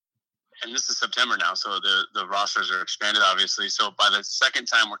 and this is September now, so the rosters are expanded, obviously. So by the second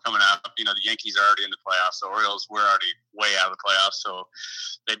time we're coming out, the Yankees are already in the playoffs. The Orioles were already way out of the playoffs. So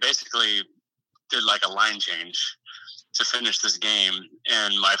they basically did like a line change to finish this game.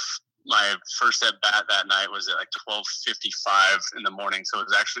 And my first at bat that night was at like 12:55 in the morning. So it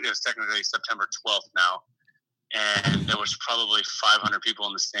was technically September 12th now. And there was probably 500 people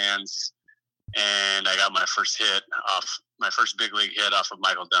in the stands. And I got my first big league hit off of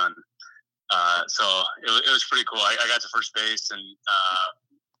Michael Dunn. So it was pretty cool. I got to first base, and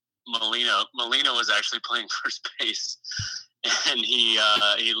Molina was actually playing first base, and he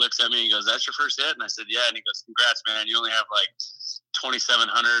looks at me and he goes, "That's your first hit?" And I said, "Yeah." And he goes, "Congrats, man! You only have like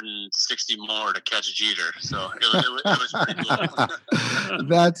 2,760 more to catch Jeter." So it was pretty cool.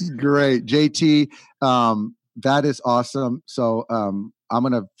 That's great, JT. That is awesome. So I'm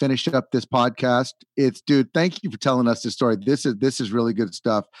going to finish up this podcast. Dude, thank you for telling us this story. This is really good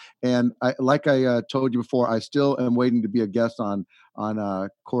stuff. And I told you before, I still am waiting to be a guest on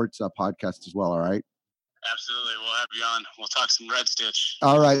Court's podcast as well. All right. Absolutely. We'll have you on. We'll talk some Red Stitch.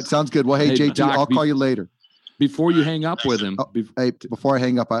 All right. Sounds good. Well, hey, JT, Doc, I'll call you later. Before you hang up with him, Hey, before I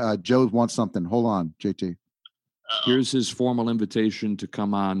hang up, Joe wants something. Hold on, JT. here's his formal invitation to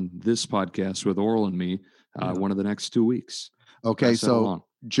come on this podcast with Oral and me one of the next 2 weeks. Okay, so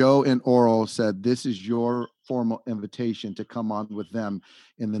Joe and Oral said this is your formal invitation to come on with them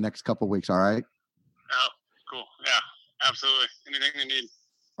in the next couple of weeks. All right. Oh, cool. Yeah, absolutely. Anything you need.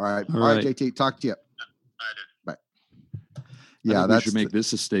 All right. All right, JT. Talk to you. I did. Bye. Yeah, we should make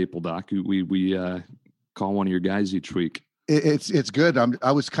this a staple, Doc. We call one of your guys each week. It's good.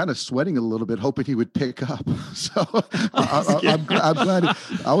 I was kind of sweating a little bit, hoping he would pick up. So I'm glad.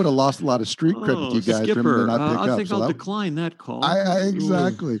 I would have lost a lot of street cred with you guys. Skipper, I think I'll decline that call.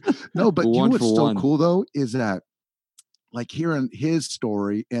 Exactly. No, but you know what's so cool though is that, like, hearing his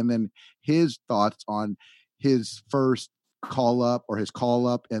story and then his thoughts on his first call up,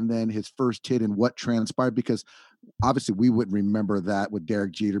 and then his first hit and what transpired, because obviously we wouldn't remember that with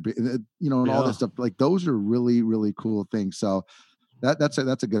Derek Jeter, and all that stuff. Like, those are really, really cool things. So that's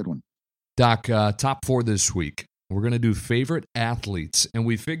a good one. Doc, top 4 this week. We're going to do favorite athletes. And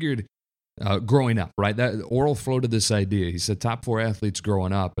we figured growing up, right? That Oral floated this idea. He said top 4 athletes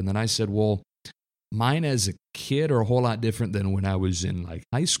growing up. And then I said, well, mine as a kid are a whole lot different than when I was in like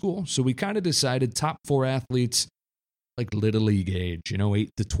high school. So we kind of decided top 4 athletes, like little league age, 8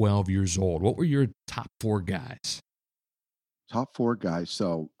 to 12 years old. What were your top 4 guys? Top 4 guys.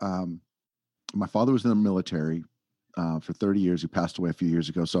 So my father was in the military for 30 years. He passed away a few years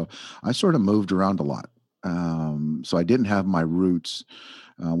ago. So I sort of moved around a lot. So I didn't have my roots.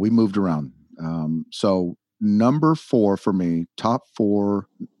 We moved around. So number 4 for me, top 4,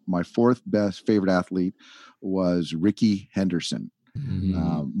 my 4th best favorite athlete was Rickey Henderson.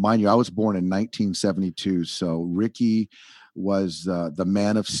 Mm-hmm. Mind you, I was born in 1972. So Rickey was the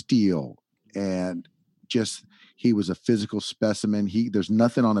man of steel, and just, he was a physical specimen. There's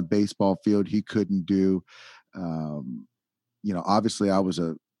nothing on a baseball field he couldn't do. Obviously I was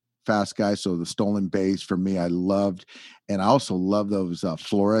a fast guy, so the stolen base for me, I loved. And I also love those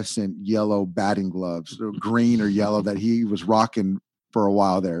fluorescent yellow batting gloves, or green or yellow, that he was rocking for a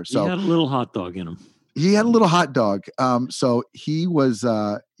while there. So he had a little hot dog in him. He had a little hot dog. So he was,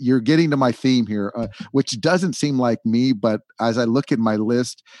 you're getting to my theme here, which doesn't seem like me, but as I look at my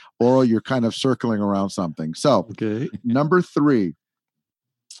list, Oral, you're kind of circling around something. So okay. Number 3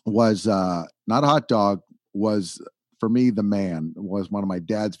 was not a hot dog, was, for me, the man, was one of my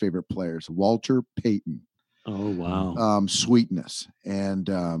dad's favorite players, Walter Payton. Oh, wow. Sweetness. And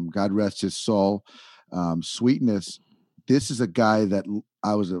God rest his soul. Sweetness. This is a guy that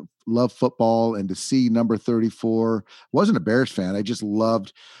I loved football, and to see number 34, wasn't a Bears fan. I just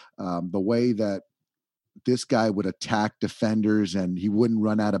loved the way that this guy would attack defenders, and he wouldn't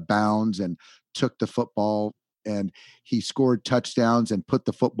run out of bounds, and took the football, and he scored touchdowns and put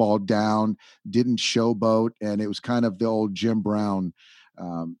the football down, didn't showboat. And it was kind of the old Jim Brown,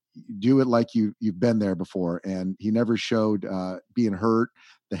 do it like you've been there before. And he never showed being hurt.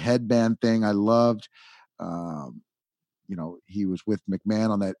 The headband thing I loved. He was with McMahon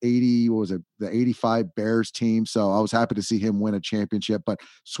on that the 85 Bears team. So I was happy to see him win a championship. But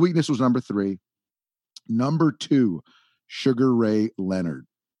Sweetness was number 3. Number 2, Sugar Ray Leonard.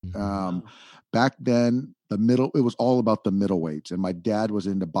 Back then, it was all about the middleweights, and my dad was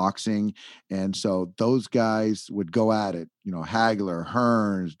into boxing. And so those guys would go at it, Hagler,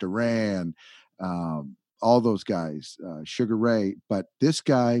 Hearns, Duran, all those guys, Sugar Ray. But this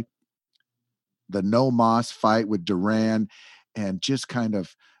guy, the no moss fight with Duran, and just kind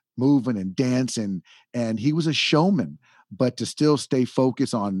of moving and dancing. And he was a showman, but to still stay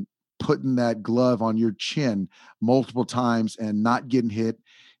focused on putting that glove on your chin multiple times and not getting hit,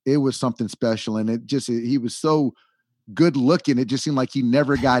 it was something special. And he was so good looking. It just seemed like he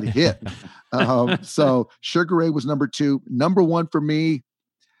never got hit. So Sugar Ray was number 2. Number 1 for me,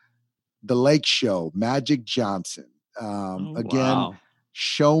 The Lake Show, Magic Johnson. Again,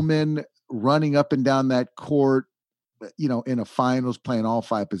 showman, running up and down that court, in a finals, playing all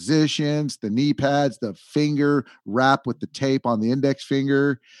 5 positions, the knee pads, the finger wrap with the tape on the index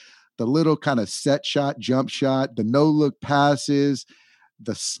finger, the little kind of set shot, jump shot, the no look passes,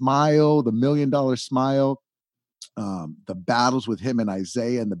 the smile, the $1 million smile, the battles with him and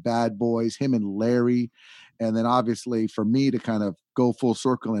Isaiah and the Bad Boys, him and Larry. And then obviously for me to kind of go full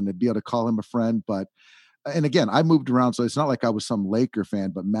circle and to be able to call him a friend, but and again, I moved around, so it's not like I was some Laker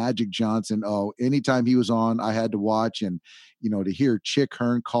fan, but Magic Johnson, anytime he was on, I had to watch. And, to hear Chick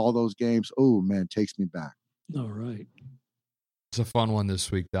Hearn call those games, oh, man, takes me back. All right. It's a fun one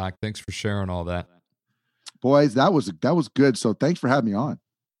this week, Doc. Thanks for sharing all that. Boys, that was good. So thanks for having me on.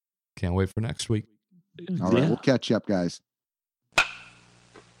 Can't wait for next week. All right, we'll catch you up, guys.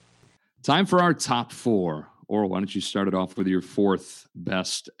 Time for our top four. Or why don't you start it off with your fourth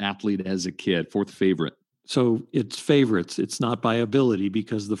best athlete as a kid, fourth favorite? So it's favorites. It's not by ability,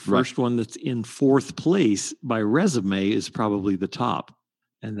 because the first one that's in fourth place by resume is probably the top,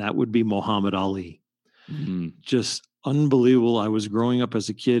 and that would be Muhammad Ali. Mm-hmm. Just unbelievable. I was growing up as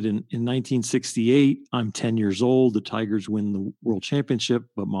a kid in 1968. I'm 10 years old. The Tigers win the world championship,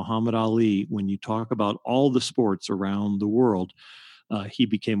 but Muhammad Ali, when you talk about all the sports around the world, he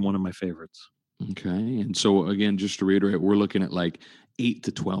became one of my favorites. Okay. And so again, just to reiterate, we're looking at like 8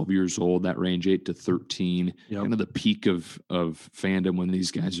 to 12 years old, that range, 8 to 13, kind of the peak of fandom when these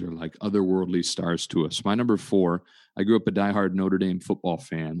guys are like otherworldly stars to us. My number 4, I grew up a diehard Notre Dame football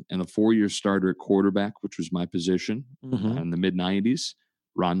fan, and a 4-year starter at quarterback, which was my position in the mid 90s,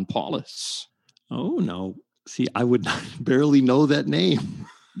 Ron Paulus. Oh, no. See, I would barely know that name.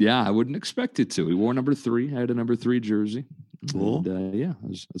 Yeah, I wouldn't expect it to. He wore number 3. I had a number 3 jersey. Cool. And,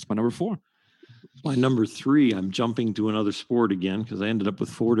 that's my number 4. My number 3, I'm jumping to another sport again, because I ended up with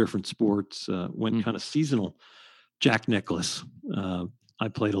 4 different sports, went kind of seasonal. Jack Nicklaus. I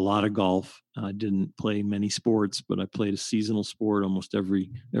played a lot of golf. I didn't play many sports, but I played a seasonal sport almost every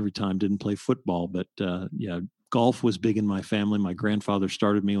time. Didn't play football, but golf was big in my family. My grandfather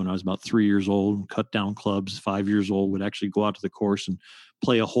started me when I was about 3 years old, cut down clubs. 5 years old, would actually go out to the course and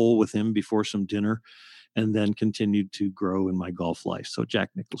play a hole with him before some dinner, and then continued to grow in my golf life. So Jack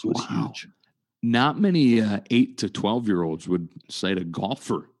Nicklaus was huge. Not many 8 to 12-year-olds would cite a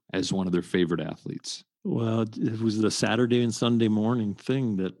golfer as one of their favorite athletes. Well, it was the Saturday and Sunday morning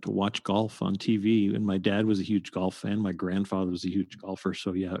thing to watch golf on TV. And my dad was a huge golf fan. My grandfather was a huge golfer.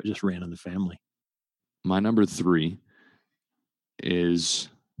 So, yeah, it just ran in the family. My number 3 is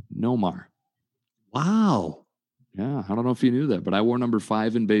Nomar. Wow. Yeah, I don't know if you knew that, but I wore number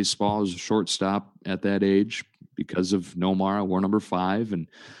 5 in baseball as a shortstop at that age because of Nomar. I wore number 5, and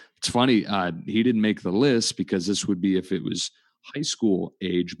it's funny, he didn't make the list because this would be if it was high school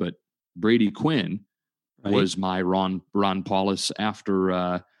age, but Brady Quinn was my Ron Paulus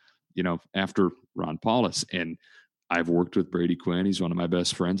after Ron Paulus. And I've worked with Brady Quinn. He's one of my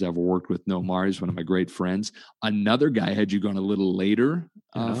best friends. I've worked with Nomar. He's one of my great friends. Another guy, had you gone a little later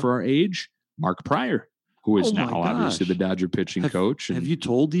for our age, Mark Pryor, who is now obviously the Dodger pitching coach. Have you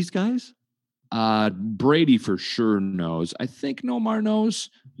told these guys? Brady for sure knows. I think Nomar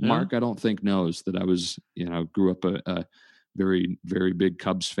knows. Yeah. Mark, I don't think knows that I was, grew up a very, very big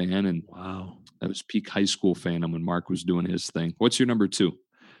Cubs fan, and that was peak high school fandom when Mark was doing his thing. What's your number 2?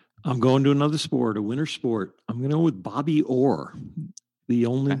 I'm going to another sport, a winter sport. I'm going to go with Bobby Orr, the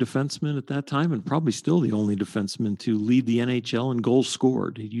only defenseman at that time, and probably still the only defenseman to lead the NHL in goals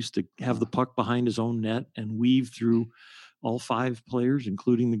scored. He used to have the puck behind his own net and weave through all 5 players,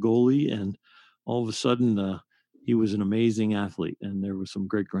 including the goalie, and all of a sudden, he was an amazing athlete, and there was some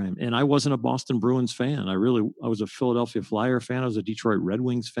great grime. And I wasn't a Boston Bruins fan. I was a Philadelphia Flyer fan. I was a Detroit Red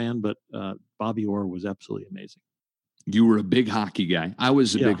Wings fan, but Bobby Orr was absolutely amazing. You were a big hockey guy. I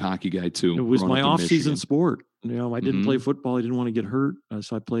was a big hockey guy too. It was my off-season sport. I didn't play football. I didn't want to get hurt,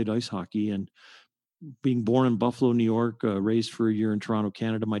 so I played ice hockey. And being born in Buffalo, New York, raised for a year in Toronto,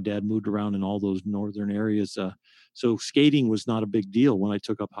 Canada, my dad moved around in all those northern areas. So skating was not a big deal when I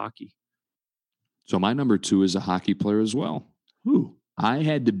took up hockey. So my number 2 is a hockey player as well. Who? I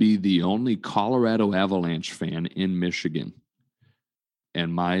had to be the only Colorado Avalanche fan in Michigan.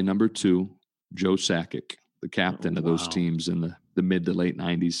 And my number 2, Joe Sakic, the captain of those teams in the mid to late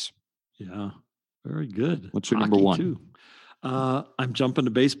 90s. Yeah, very good. What's your number 1? Too. I'm jumping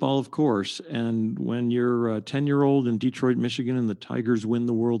to baseball, of course. And when you're a 10-year-old in Detroit, Michigan, and the Tigers win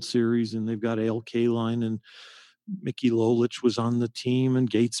the World Series, and they've got Al Kaline and Mickey Lolich was on the team, and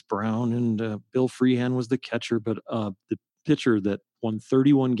Gates Brown, and Bill Freehan was the catcher. But the pitcher that won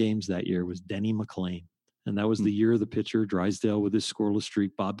 31 games that year was Denny McLain. And that was the year of the pitcher, Drysdale with his scoreless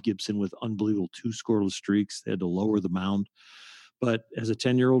streak, Bob Gibson with unbelievable 2 scoreless streaks. They had to lower the mound. But as a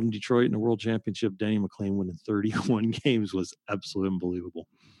 10-year-old in Detroit in a world championship, Denny McLain winning 31 games was absolutely unbelievable.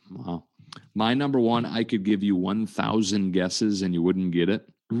 Wow. My number 1, I could give you 1,000 guesses and you wouldn't get it.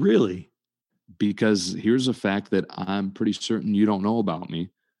 Really? Because here's a fact that I'm pretty certain you don't know about me.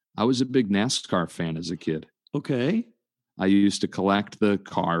 I was a big NASCAR fan as a kid. Okay. I used to collect the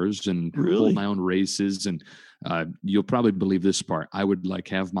cars and hold my own races. And You'll probably believe this part. I would like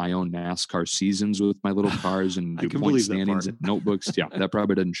have my own NASCAR seasons with my little cars and do point standings and notebooks. Yeah, that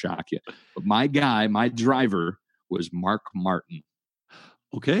probably doesn't shock you. But my driver was Mark Martin.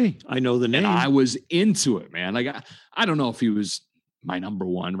 Okay, I know the name. And I was into it, man. Like I don't know if he was my number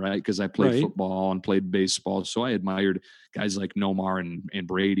one, right? Because I played football and played baseball, so I admired guys like Nomar and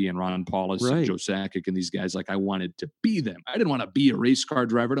Brady and Ron Paulus and Joe Sakic and these guys. Like I wanted to be them. I didn't want to be a race car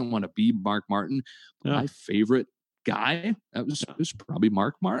driver. I didn't want to be Mark Martin. But my favorite guy was probably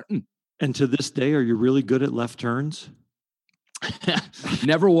Mark Martin. And to this day, are you really good at left turns?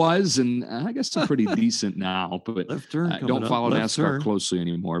 Never was, and I guess I'm pretty decent now. But left turn. Don't follow NASCAR closely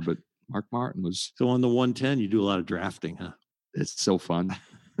anymore. But Mark Martin was. So on the 110, you do a lot of drafting, huh? It's so fun.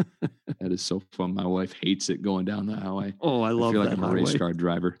 That is so fun. My wife hates it going down the highway. Oh, I love feel that like I'm a race car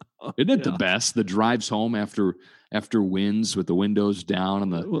driver. Oh, Isn't it the best? The drives home after wins with the windows down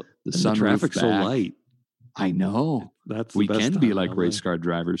and the sunroof traffic's back. so light. I know. We can be like race car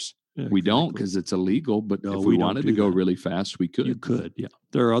drivers. Yeah, we don't because it's illegal. But if we wanted to go really fast, we could. You could. Yeah.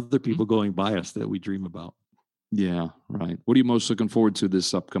 There are other people going by us that we dream about. Yeah. Right. What are you most looking forward to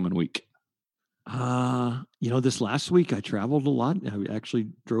this upcoming week? This last week I traveled a lot. I actually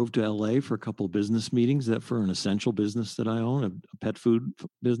drove to LA for a couple of business meetings for an essential business that I own, a pet food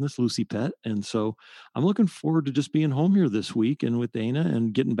business, Lucy Pet. And so I'm looking forward to just being home here this week and with Dana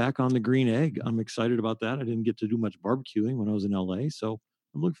and getting back on the green egg. I'm excited about that. I didn't get to do much barbecuing when I was in LA, so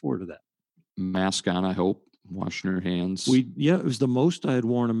I'm looking forward to that. Mask on, I hope. Washing your hands. It was the most I had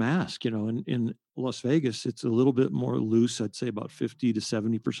worn a mask. In Las Vegas, it's a little bit more loose. I'd say about 50 to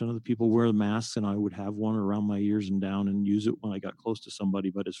 70% of the people wear the masks, and I would have one around my ears and down and use it when I got close to somebody.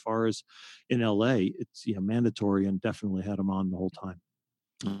 But as far as in LA, it's mandatory, and definitely had them on the whole time.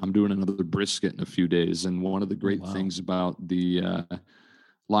 I'm doing another brisket in a few days, and one of the great things about the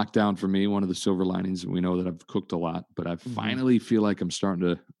lockdown for me, one of the silver linings, we know that I've cooked a lot, but I finally feel like I'm starting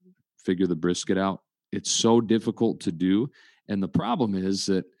to figure the brisket out. It's so difficult to do. And the problem is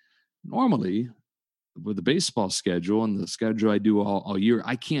that normally with the baseball schedule and the schedule I do all year,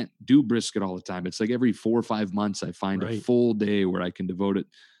 I can't do brisket all the time. It's like every 4 or 5 months, I find a full day where I can devote it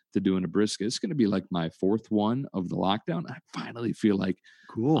to doing a brisket. It's going to be like my fourth one of the lockdown. I finally feel like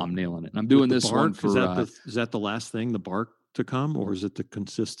I'm nailing it. And I'm doing this one for... Is that the last thing, the bark to come, or is it the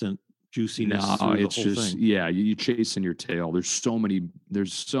consistent juiciness? No, it's just thing? You chasing your tail. There's so many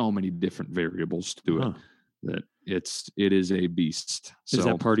different variables to it that it is a beast. Is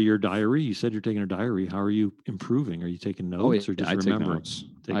that part of your diary? You said you're taking a diary. How are you improving? Are you taking notes or just remembering?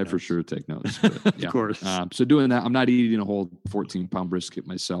 Take notes. I for sure take notes. But, of course. So doing that, I'm not eating a whole 14-pound brisket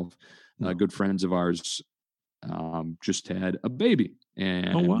myself. Good friends of ours just had a baby,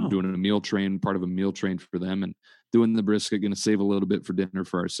 and doing a meal train, part of a meal train for them, and doing the brisket. Going to save a little bit for dinner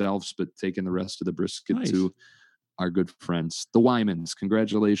for ourselves, but taking the rest of the brisket to our good friends, the Wymans.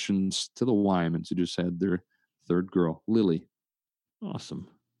 Congratulations to the Wymans who just had their third girl, Lily. Awesome.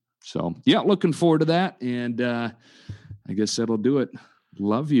 So looking forward to that, and I guess that'll do it.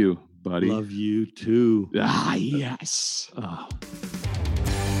 Love you, buddy. Love you too. Yes. Oh.